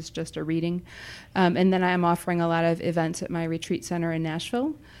versus just a reading. And then I'm offering a lot of events at my retreat center in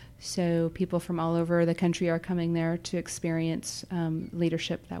Nashville. So people from all over the country are coming there to experience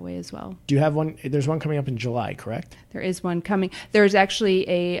leadership that way as well. Do you have one? There's one coming up in July, correct? There is one coming. There's actually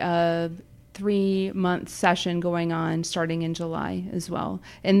a 3-month session going on starting in July as well.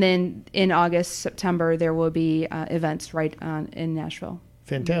 And then in August, September, there will be events right on in Nashville.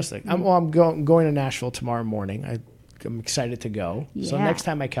 Fantastic. I'm going to Nashville tomorrow morning. I'm excited to go. So Yeah. next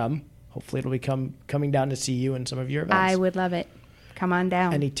time I come, hopefully it'll be coming down to see you and some of your events. I would love it. Come on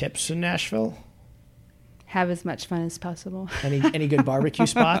down. Any tips in Nashville? Have as much fun as possible. Any good barbecue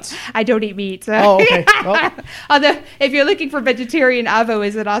spots? I don't eat meat. So. Oh, okay. Well, Although, if you're looking for vegetarian, Avo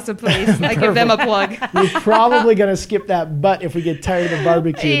is an awesome place. I give them a plug. we're probably going to skip that, but if we get tired of the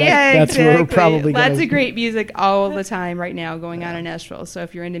barbecue, Yeah, that's where we're exactly. probably going Lots of great music all the time right now going on in Nashville. So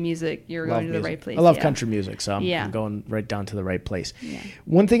if you're into music, you're going to the right place. I love Yeah. country music, so Yeah. I'm going right down to the right place. Yeah.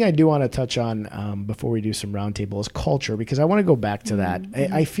 One thing I do want to touch on before we do some roundtable is culture, because I want to go back to that.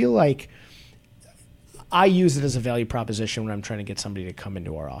 I feel like I use it as a value proposition when I'm trying to get somebody to come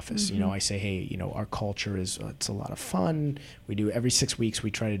into our office. You know, I say, hey, our culture is, it's a lot of fun. We do every 6 weeks,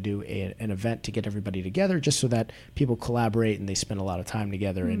 we try to do an event to get everybody together just so that people collaborate and they spend a lot of time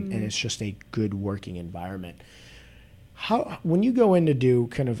together and it's just a good working environment. When you go in to do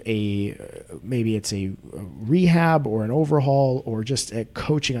kind of maybe it's a rehab or an overhaul or just a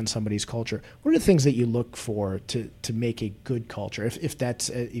coaching on somebody's culture, what are the things that you look for to make a good culture, if that's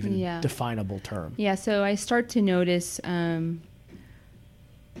an even definable term? Yeah, so I start to notice,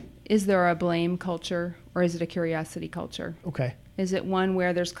 is there a blame culture or is it a curiosity culture? Okay. Is it one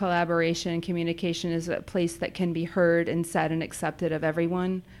where there's collaboration and communication? Is it a place that can be heard and said and accepted of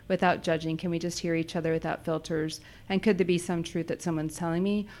everyone without judging? Can we just hear each other without filters? And could there be some truth that someone's telling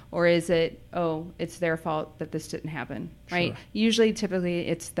me? Or is it, it's their fault that this didn't happen, right? Sure. Typically,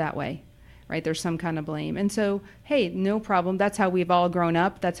 it's that way, right? There's some kind of blame. And so, hey, no problem. That's how we've all grown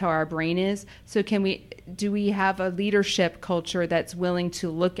up. That's how our brain is. So do we have a leadership culture that's willing to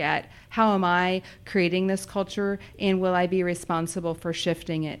look at how am I creating this culture, and will I be responsible for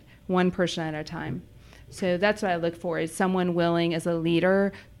shifting it one person at a time? So that's what I look for, is someone willing as a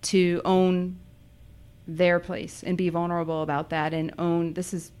leader to own their place and be vulnerable about that and own,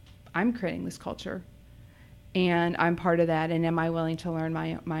 I'm creating this culture and I'm part of that, and am I willing to learn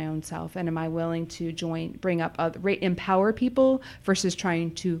my own self, and am I willing to bring up, empower people versus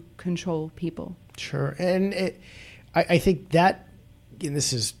trying to control people? Sure. And I think that, and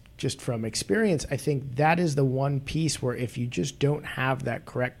this is just from experience, I think that is the one piece where if you just don't have that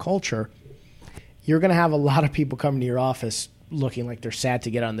correct culture, you're going to have a lot of people coming to your office looking like they're sad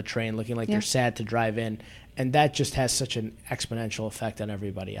to get on the train, looking like they're sad to drive in. And that just has such an exponential effect on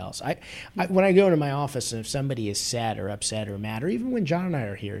everybody else. When I go into my office, and if somebody is sad or upset or mad, or even when John and I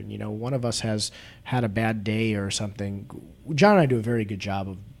are here, and one of us has had a bad day or something, John and I do a very good job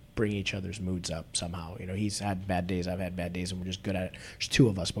of bring each other's moods up somehow. You know, he's had bad days, I've had bad days, and we're just good at it. There's two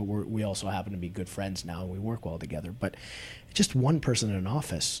of us, but we also happen to be good friends now, and we work well together. But just one person in an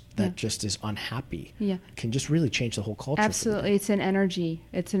office that just is unhappy can just really change the whole culture. Absolutely. It's an energy.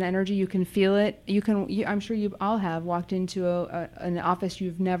 It's an energy. You can feel it. I'm sure you all have walked into an office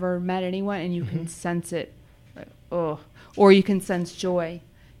you've never met anyone, and you can sense it. Or you can sense joy.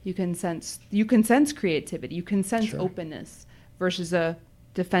 You can sense creativity. You can sense openness versus a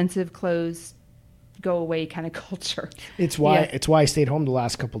defensive, closed, go away kind of culture. It's why I stayed home the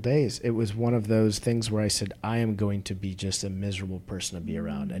last couple of days. It was one of those things where I said, I am going to be just a miserable person to be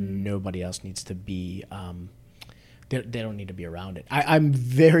around, and nobody else needs to be. They don't need to be around it. I'm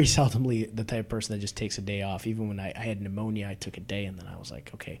very seldomly the type of person that just takes a day off. Even when I had pneumonia, I took a day, and then I was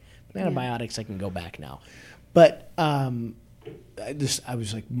like, okay, antibiotics, I can go back now. But I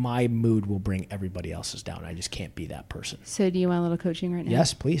was like, my mood will bring everybody else's down. I just can't be that person. So do you want a little coaching right now?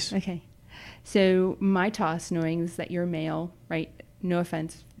 Yes, please. Okay. So my toss, knowing is that you're male, right? No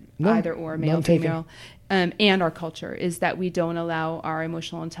offense, either or, male, female, and our culture is that we don't allow our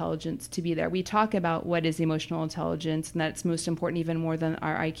emotional intelligence to be there. We talk about what is emotional intelligence, and that's most important, even more than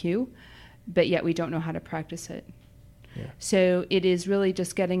our IQ, but yet we don't know how to practice it. Yeah. So it is really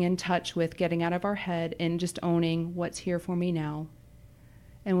just getting in touch with getting out of our head and just owning what's here for me now.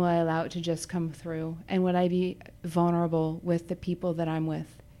 And will I allow it to just come through? And would I be vulnerable with the people that I'm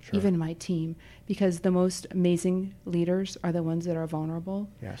with, even my team? Because the most amazing leaders are the ones that are vulnerable.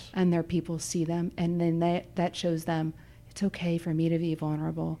 Yes. And their people see them. And then that shows them it's okay for me to be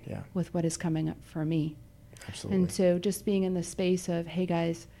vulnerable with what is coming up for me. Absolutely. And so just being in the space of, hey,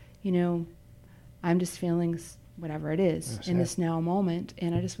 guys, I'm just feeling whatever it is in this now moment,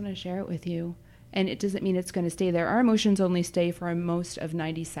 and I just want to share it with you. And it doesn't mean it's going to stay there. Our emotions only stay for most of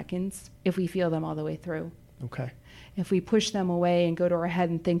 90 seconds if we feel them all the way through. Okay. If we push them away and go to our head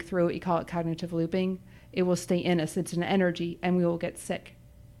and think through it, you call it cognitive looping, it will stay in us. It's an energy, and we will get sick.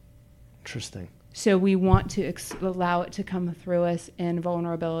 Interesting. So we want to allow it to come through us, and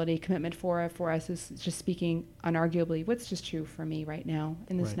vulnerability, commitment for us is just speaking unarguably what's just true for me right now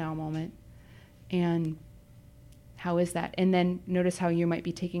in this now moment. And how is that? And then notice how you might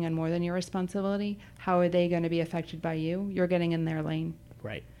be taking on more than your responsibility. How are they going to be affected by you? You're getting in their lane.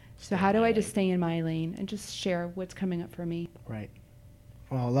 Right. So how do I just stay in my lane and just share what's coming up for me? Right.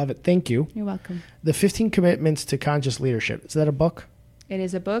 Well, I love it. Thank you. You're welcome. The 15 Commitments to Conscious Leadership. Is that a book? It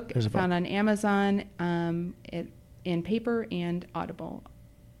is a book. It's found on Amazon, in paper and Audible.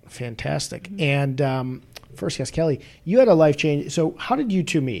 Fantastic. Mm-hmm. And first, yes, Kelly, you had a life change. So how did you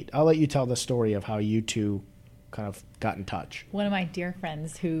two meet? I'll let you tell the story of how you two kind of got in touch. One of my dear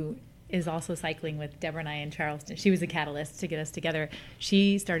friends who is also cycling with Deborah and I in Charleston, she was a catalyst to get us together.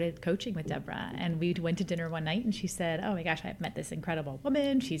 She started coaching with Deborah, and we went to dinner one night, and she said, oh my gosh, I've met this incredible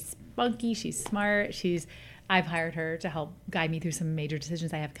woman. She's spunky, she's smart, I've hired her to help guide me through some major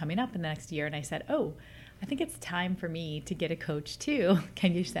decisions I have coming up in the next year. And I said, oh, I think it's time for me to get a coach too.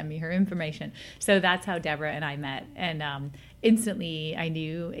 Can you send me her information? So that's how Deborah and I met. And instantly I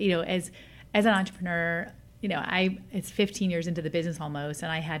knew, as an entrepreneur, it's 15 years into the business almost,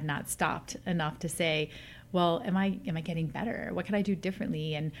 and I had not stopped enough to say, well, am I getting better? What can I do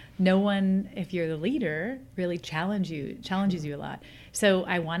differently? And no one, if you're the leader, really challenges you a lot. So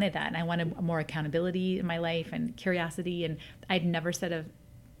I wanted that, and I wanted more accountability in my life and curiosity. And I'd never set a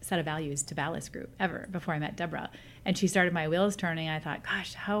values to Ballast Group ever before I met Deborah. And she started my wheels turning. I thought,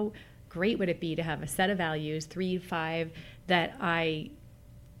 gosh, how great would it be to have a set of values, 3, 5, that I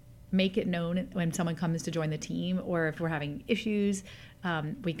make it known when someone comes to join the team, or if we're having issues,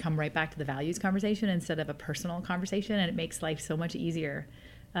 we come right back to the values conversation instead of a personal conversation, and it makes life so much easier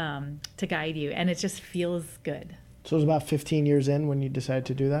to guide you, and it just feels good. So it was about 15 years in when you decided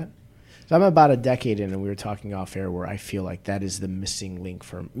to do that? So I'm about a decade in, and we were talking off air where I feel like that is the missing link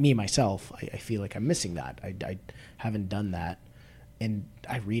for me, myself. I feel like I'm missing that. I haven't done that. And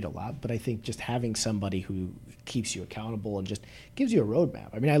I read a lot, but I think just having somebody who keeps you accountable and just gives you a roadmap.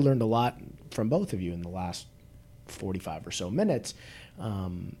 I mean, I learned a lot from both of you in the last 45 or so minutes,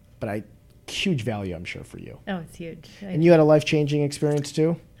 but huge value, I'm sure, for you. Oh, it's huge. And you had a life-changing experience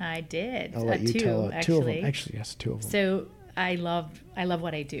too? I did. I'll let you tell two of them. Actually, yes, 2 of them. So I love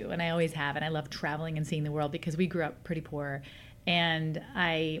what I do, and I always have, and I love traveling and seeing the world because we grew up pretty poor. And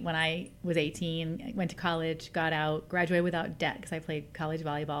when I was 18, I went to college, got out, graduated without debt because I played college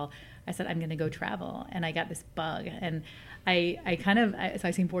volleyball. I said, I'm going to go travel. And I got this bug. And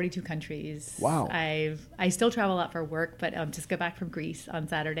I've seen 42 countries. Wow. I still travel a lot for work, but just got back from Greece on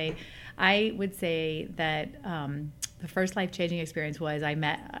Saturday. I would say that the first life-changing experience was I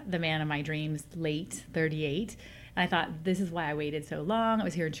met the man of my dreams late, 38. And I thought, this is why I waited so long. I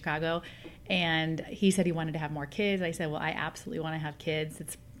was here in Chicago. And he said he wanted to have more kids. I said, well, I absolutely want to have kids.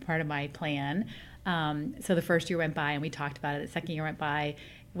 It's part of my plan. So the first year went by and we talked about it. The second year went by.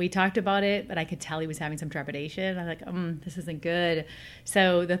 We talked about it, but I could tell he was having some trepidation. I was like, this isn't good.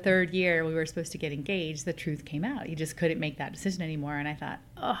 So the third year we were supposed to get engaged, the truth came out. He just couldn't make that decision anymore. And I thought,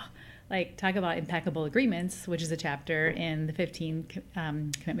 like, talk about impeccable agreements, which is a chapter in the 15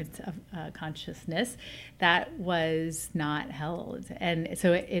 commitments of consciousness that was not held. And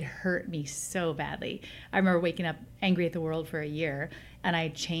so it hurt me so badly. I remember waking up angry at the world for a year, and I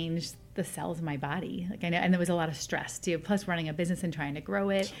changed the cells of my body. Like, I know, and there was a lot of stress too, plus running a business and trying to grow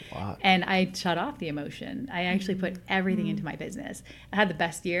it. And I shut off the emotion. I actually put everything into my business. I had the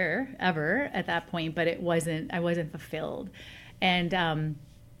best year ever at that point, but I wasn't fulfilled. And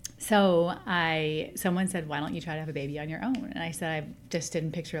so someone said, why don't you try to have a baby on your own? And I said, I just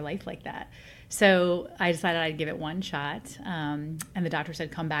didn't picture a life like that. So I decided I'd give it one shot. And the doctor said,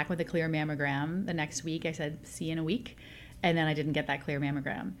 come back with a clear mammogram the next week. I said, see you in a week. And then I didn't get that clear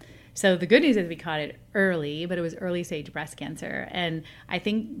mammogram. So the good news is we caught it early, but it was early stage breast cancer. And I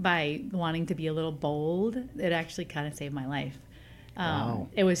think by wanting to be a little bold, it actually kind of saved my life. Wow.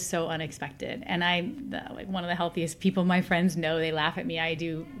 It was so unexpected. And like one of the healthiest people my friends know, they laugh at me. I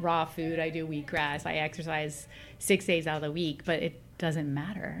do raw food. I do wheatgrass. I exercise 6 days out of the week, but it doesn't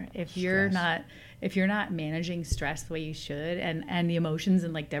matter. If you're not managing stress the way you should, and the emotions,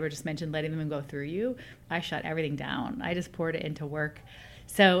 and like Deborah just mentioned, letting them go through you, I shut everything down. I just poured it into work.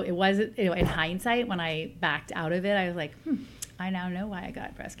 So it was, in hindsight, when I backed out of it, I was like, I now know why I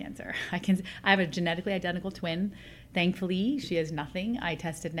got breast cancer. I have a genetically identical twin. Thankfully, she has nothing. I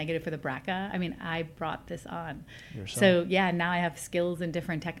tested negative for the BRCA. I mean, I brought this on. So yeah, now I have skills and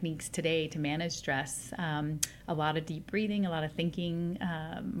different techniques today to manage stress. A lot of deep breathing, a lot of thinking,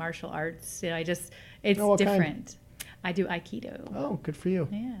 martial arts. It's different. Kind? I do Aikido. Oh, good for you.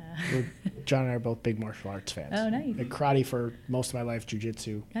 Yeah. John and I are both big martial arts fans. Oh, nice. Like karate for most of my life,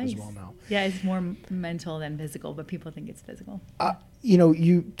 jiu-jitsu as well now. Yeah, it's more mental than physical, but people think it's physical.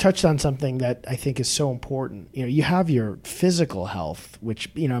 You touched on something that I think is so important. You have your physical health,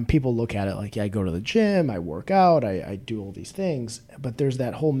 which, people look at it like, I go to the gym, I work out, I do all these things, but there's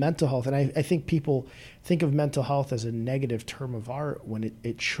that whole mental health. And I think people think of mental health as a negative term of art when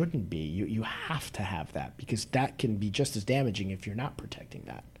it shouldn't be. You have to have that, because that can be just as damaging if you're not protecting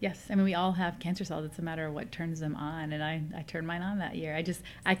that. Yes. I mean, we all have cancer cells. It's a matter of what turns them on. And I turned mine on that year.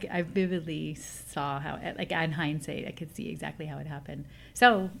 I vividly saw how, like, in hindsight, I could see exactly how it happened.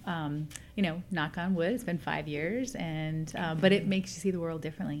 So, knock on wood, it's been 5 years, and but it makes you see the world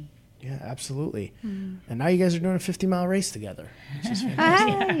differently. Yeah, absolutely. And now you guys are doing a 50-mile race together. Which is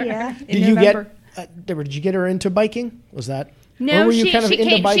fantastic. Yeah. Deborah, did you get her into biking? Was that? No, or were you she, kind of she, into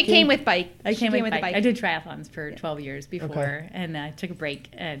came, biking? she came with bike. I came with bike. bike. I did triathlons for 12 years before, and I took a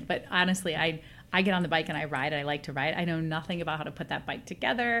break. But honestly, I get on the bike and I ride. I like to ride. I know nothing about how to put that bike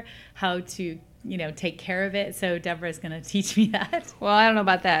together, how to take care of it. So Deborah's going to teach me that. Well, I don't know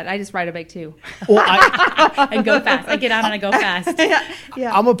about that. I just ride a bike too. Well, And go fast. I get on and I go fast.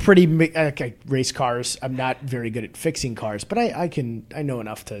 Yeah. I'm a pretty I race cars. I'm not very good at fixing cars, but I know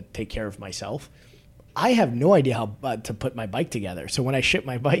enough to take care of myself. I have no idea how to put my bike together. So when I shipped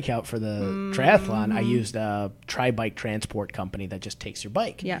my bike out for the triathlon, I used a tri-bike transport company that just takes your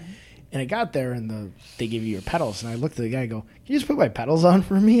bike. Yeah. And I got there, and they give you your pedals. And I looked at the guy and go, can you just put my pedals on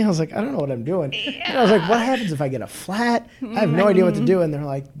for me? I was like, I don't know what I'm doing. Yeah. And I was like, what happens if I get a flat? I have no idea what to do. And they're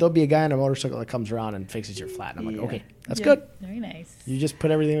like, there'll be a guy on a motorcycle that comes around and fixes your flat. And I'm like, okay, that's good. Very nice. You just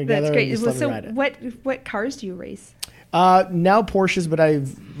put everything together. That's great. And just let me ride it. What cars do you race? Now Porsches, but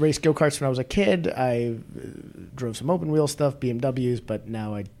I've raced go-karts when I was a kid. I drove some open wheel stuff, BMWs, but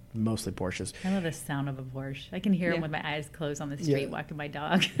now I mostly Porsches. I love the sound of a Porsche. I can hear them with my eyes closed on the street walking my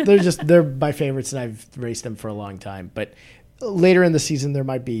dog. They're my favorites, and I've raced them for a long time. But later in the season, there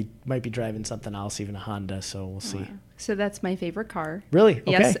might be driving something else, even a Honda. So we'll see. So that's my favorite car. Really?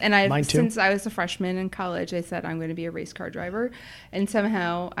 Okay. Yes, and Mine too. Since I was a freshman in college, I said I'm going to be a race car driver, and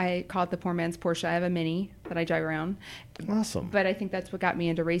somehow I call it the poor man's Porsche. I have a Mini that I drive around. Awesome. But I think that's what got me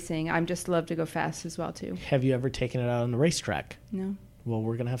into racing. I'm just love to go fast as well too. Have you ever taken it out on the racetrack? No. Well,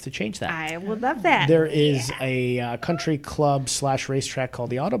 we're going to have to change that. I would love that. There is a country club / racetrack called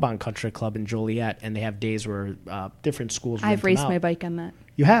the Audubon Country Club in Joliet, and they have days where different schools rent I've them raced out. my bike on that.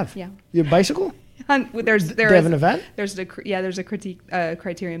 You have? Yeah. You have a bicycle? They have an event? There's a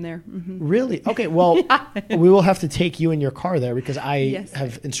criterium there. Mm-hmm. Really? Okay, well, we will have to take you in your car there, because I Yes.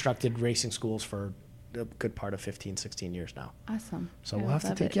 have instructed racing schools for a good part of 15, 16 years now. Awesome. So I we'll have to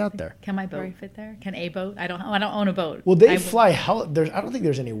love take it. you out there. Can my boat Very- fit there? Can a boat? I don't own a boat. Well, they I fly I don't think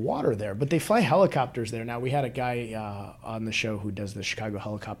there's any water there, but they fly helicopters there. Now, we had a guy on the show who does the Chicago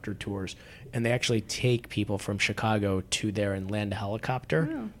helicopter tours, and they actually take people from Chicago to there and land a helicopter.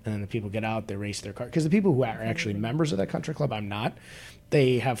 Oh. And then the people get out, they race their car. Because the people who are actually members of that country club, I'm not,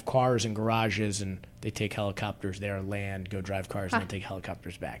 they have cars and garages, and they take helicopters there, land, go drive cars, and then take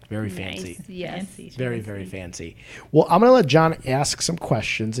helicopters back. Very fancy. Nice. Yes. Fancy, Very, fancy. very fancy. Well, I'm going to let John ask some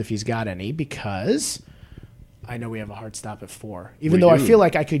questions if he's got any, because I know we have a hard stop at 4. Even We though I do. feel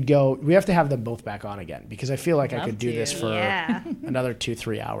like I could go, we have to have them both back on again, because I feel like I Love could do to. this for Yeah. another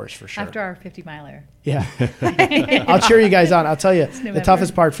 2-3 hours for sure. After our 50 miler. Yeah. I'll cheer you guys on. I'll tell you, the November.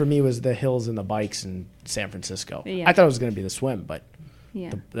 toughest part for me was the hills and the bikes in San Francisco. Yeah. I thought it was going to be the swim, but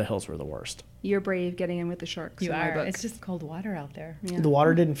Yeah. the hills were the worst. You're brave getting in with the sharks. You in my are. book. It's just cold water out there. Yeah. The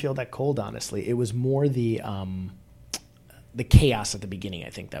water didn't feel that cold, honestly. It was more the chaos at the beginning, I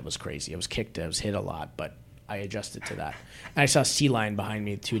think, that was crazy. I was kicked, I was hit a lot, but I adjusted to that. And I saw sea lion behind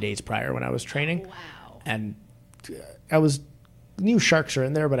me 2 days prior when I was training. Wow. And knew sharks are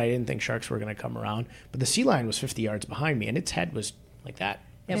in there, but I didn't think sharks were going to come around. But the sea lion was 50 yards behind me, and its head was like that.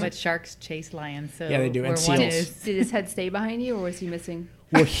 Yeah, but sharks chase lions. So Yeah, they do, and where one seals. is, Did his head stay behind you, or was he missing?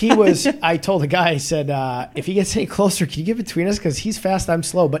 Well, I told the guy, I said, if he gets any closer, can you get between us? Because he's fast, I'm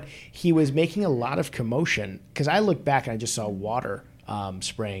slow. But he was making a lot of commotion, because I looked back and I just saw water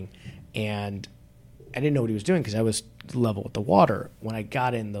spraying, and I didn't know what he was doing because I was level with the water. When I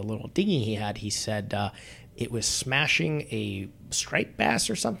got in the little dinghy he had, he said it was smashing a striped bass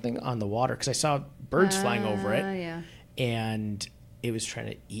or something on the water, because I saw birds flying over it, Yeah. and it was trying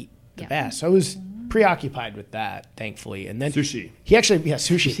to eat the Yeah. bass. So I was preoccupied with that, thankfully. And then Sushi. He actually,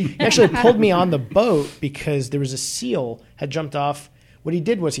 sushi. He actually pulled me on the boat because there was a seal had jumped off. What he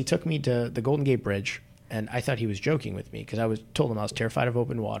did was he took me to the Golden Gate Bridge, and I thought he was joking with me because told him I was terrified of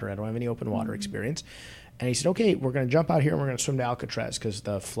open water. I don't have any open water experience. And he said, okay, we're going to jump out here and we're going to swim to Alcatraz because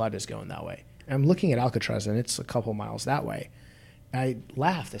the flood is going that way. And I'm looking at Alcatraz, and it's a couple miles that way. I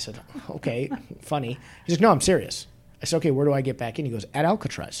laughed. I said, okay, funny. He's like, no, I'm serious. I said, okay, where do I get back in? He goes, at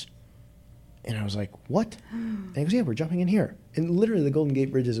Alcatraz. And I was like, what? And he goes, yeah, we're jumping in here. And literally the Golden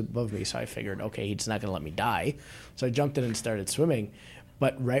Gate Bridge is above me, so I figured, okay, he's not going to let me die. So I jumped in and started swimming.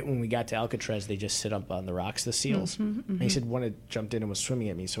 But right when we got to Alcatraz, they just sit up on the rocks, the seals. And he said one had jumped in and was swimming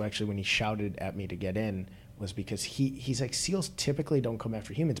at me. So actually when he shouted at me to get in was because he's like, seals typically don't come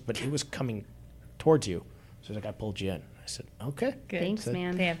after humans, but it was coming towards you. So he's like, I pulled you in. I said, okay. Good. Thanks,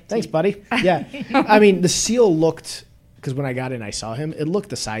 man. They have Thanks, teeth. buddy. Yeah. I mean, the seal looked, because when I got in, I saw him. It looked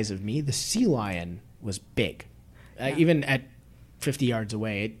the size of me. The sea lion was big. Even at 50 yards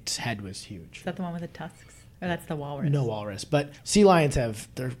away, its head was huge. Is that the one with the tusks? Or that's the walrus? No walrus. But sea lions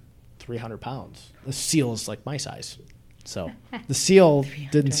they're 300 pounds. The seal is like my size. So the seal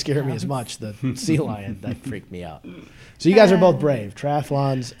didn't scare me as much. The sea lion, that freaked me out. So you guys are both brave.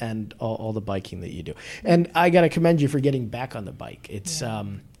 Triathlons and all the biking that you do. And I got to commend you for getting back on the bike. It's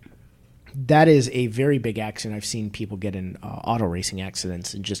that is a very big accident. I've seen people get in auto racing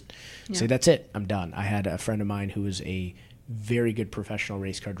accidents and just say, that's it, I'm done. I had a friend of mine who was a very good professional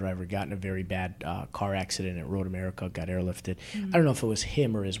race car driver, got in a very bad car accident at Road America, got airlifted. I don't know if it was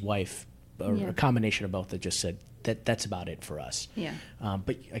him or his wife, or a combination of both, that just said, that's about it for us. Yeah.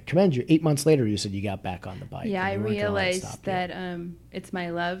 But I commend you. 8 months later, you said you got back on the bike. Yeah, I and you weren't gonna let it stop realized you. that it's my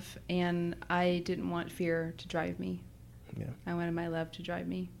love, and I didn't want fear to drive me. Yeah. I wanted my love to drive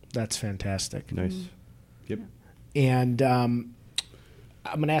me. That's fantastic. Nice. Yep. And I'm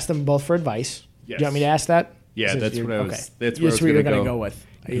going to ask them both for advice. Do Yes. you want me to ask that? Yeah, Since that's you're- what I was. okay. That's where I was what you're going gonna to go with.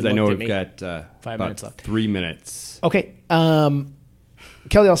 Because You I know looked we've at me. got 5 about minutes left. 3 minutes. Okay.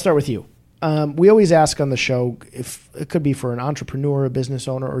 Kelly, I'll start with you. We always ask on the show if it could be for an entrepreneur, a business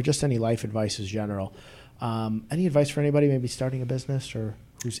owner, or just any life advice in general. Any advice for anybody maybe starting a business or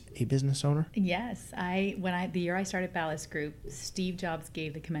who's a business owner? Yes, the year I started Ballast Group, Steve Jobs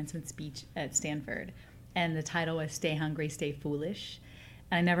gave the commencement speech at Stanford, and the title was "Stay Hungry, Stay Foolish,"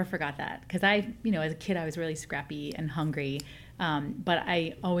 and I never forgot that because as a kid, I was really scrappy and hungry, but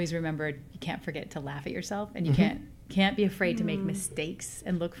I always remembered you can't forget to laugh at yourself, and you can't be afraid to make mistakes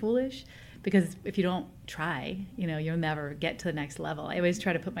and look foolish. Because if you don't try, you'll never get to the next level. I always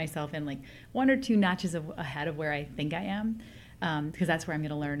try to put myself in like 1 or 2 notches ahead of where I think I am, because that's where I'm going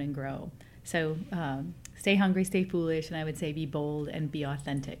to learn and grow. So stay hungry, stay foolish, and I would say be bold and be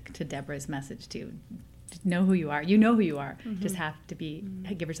authentic, to Deborah's message too. Just know who you are. You know who you are. Just have to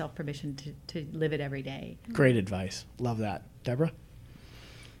give yourself permission to live it every day. Great advice. Love that. Deborah?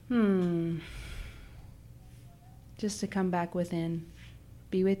 Just to come back within.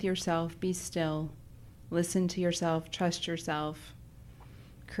 Be with yourself. Be still. listen to yourself, trust yourself,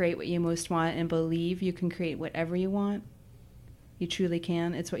 create what you most want, and believe you can create whatever you want. You truly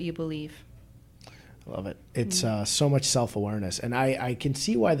can. It's what you believe. Love it. It's so much self-awareness. And I can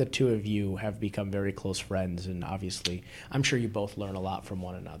see why the two of you have become very close friends. And obviously, I'm sure you both learn a lot from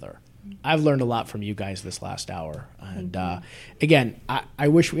one another. I've learned a lot from you guys this last hour. And again, I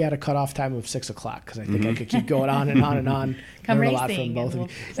wish we had a cutoff time of 6 o'clock because I think I could keep going on and on and on. Come Learn racing. a lot from both of We'll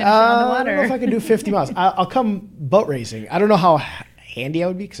you. finish it on the I don't know water. if I can do 50 miles. I'll come boat racing. I don't know how handy I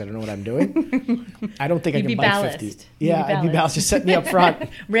would be because I don't know what I'm doing. I don't think I You'd can be bike ballast. 50. You'd Yeah, be I'd be ballast. Just set me up front.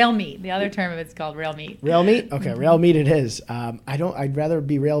 Rail meet. The other term of it's called rail meet. Rail meet? Okay, rail meet it is. I'd rather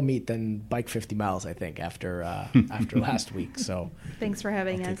be rail meet than bike 50 miles, I think, after after last week. So Thanks for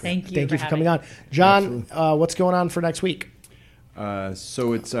having us. Thank you. thank you for coming having on. John, what's going on for next week?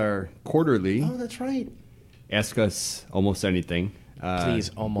 So it's our quarterly. Oh, that's right. Ask us almost anything.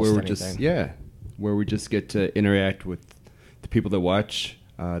 Please, almost where we're anything. where we just get to interact with the people that watch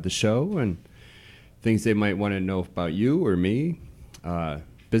the show and things they might want to know about you or me,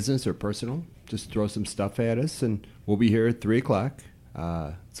 business or personal. Just throw some stuff at us, and we'll be here at 3 o'clock.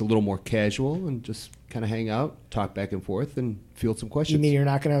 It's a little more casual and just kind of hang out, talk back and forth, and field some questions. You mean you're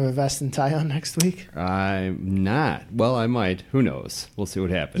not going to have a vest and tie on next week? I'm not. Well, I might. Who knows? We'll see what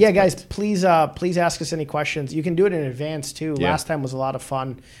happens. Yeah, guys, please ask us any questions. You can do it in advance, too. Yeah. Last time was a lot of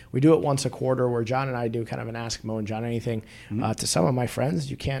fun. We do it once a quarter where John and I do kind of an Ask Mo and John anything. To some of my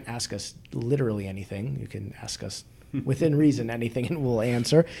friends, you can't ask us literally anything. You can ask us within reason anything, and we'll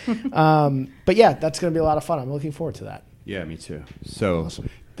answer. But, yeah, that's going to be a lot of fun. I'm looking forward to that. Yeah, me too. So Awesome.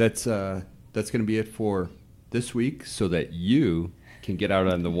 that's going to be it for this week, so that you can get out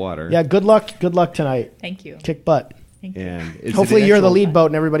on the water. Yeah, good luck. Good luck tonight. Thank you. Kick butt. Thank you. And it's Hopefully an you're the actual- lead boat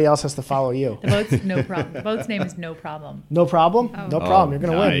and everybody else has to follow you. The boat's no problem. The boat's name is No Problem. No problem? Oh. No problem. You're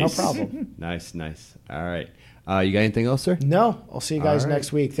going to win. No nice. problem. Nice. All right. You got anything else, sir? No, I'll see you guys All right.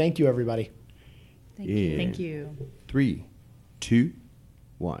 next week. Thank you, everybody. Thank you. Yeah. Thank you. 3, 2,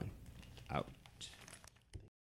 1.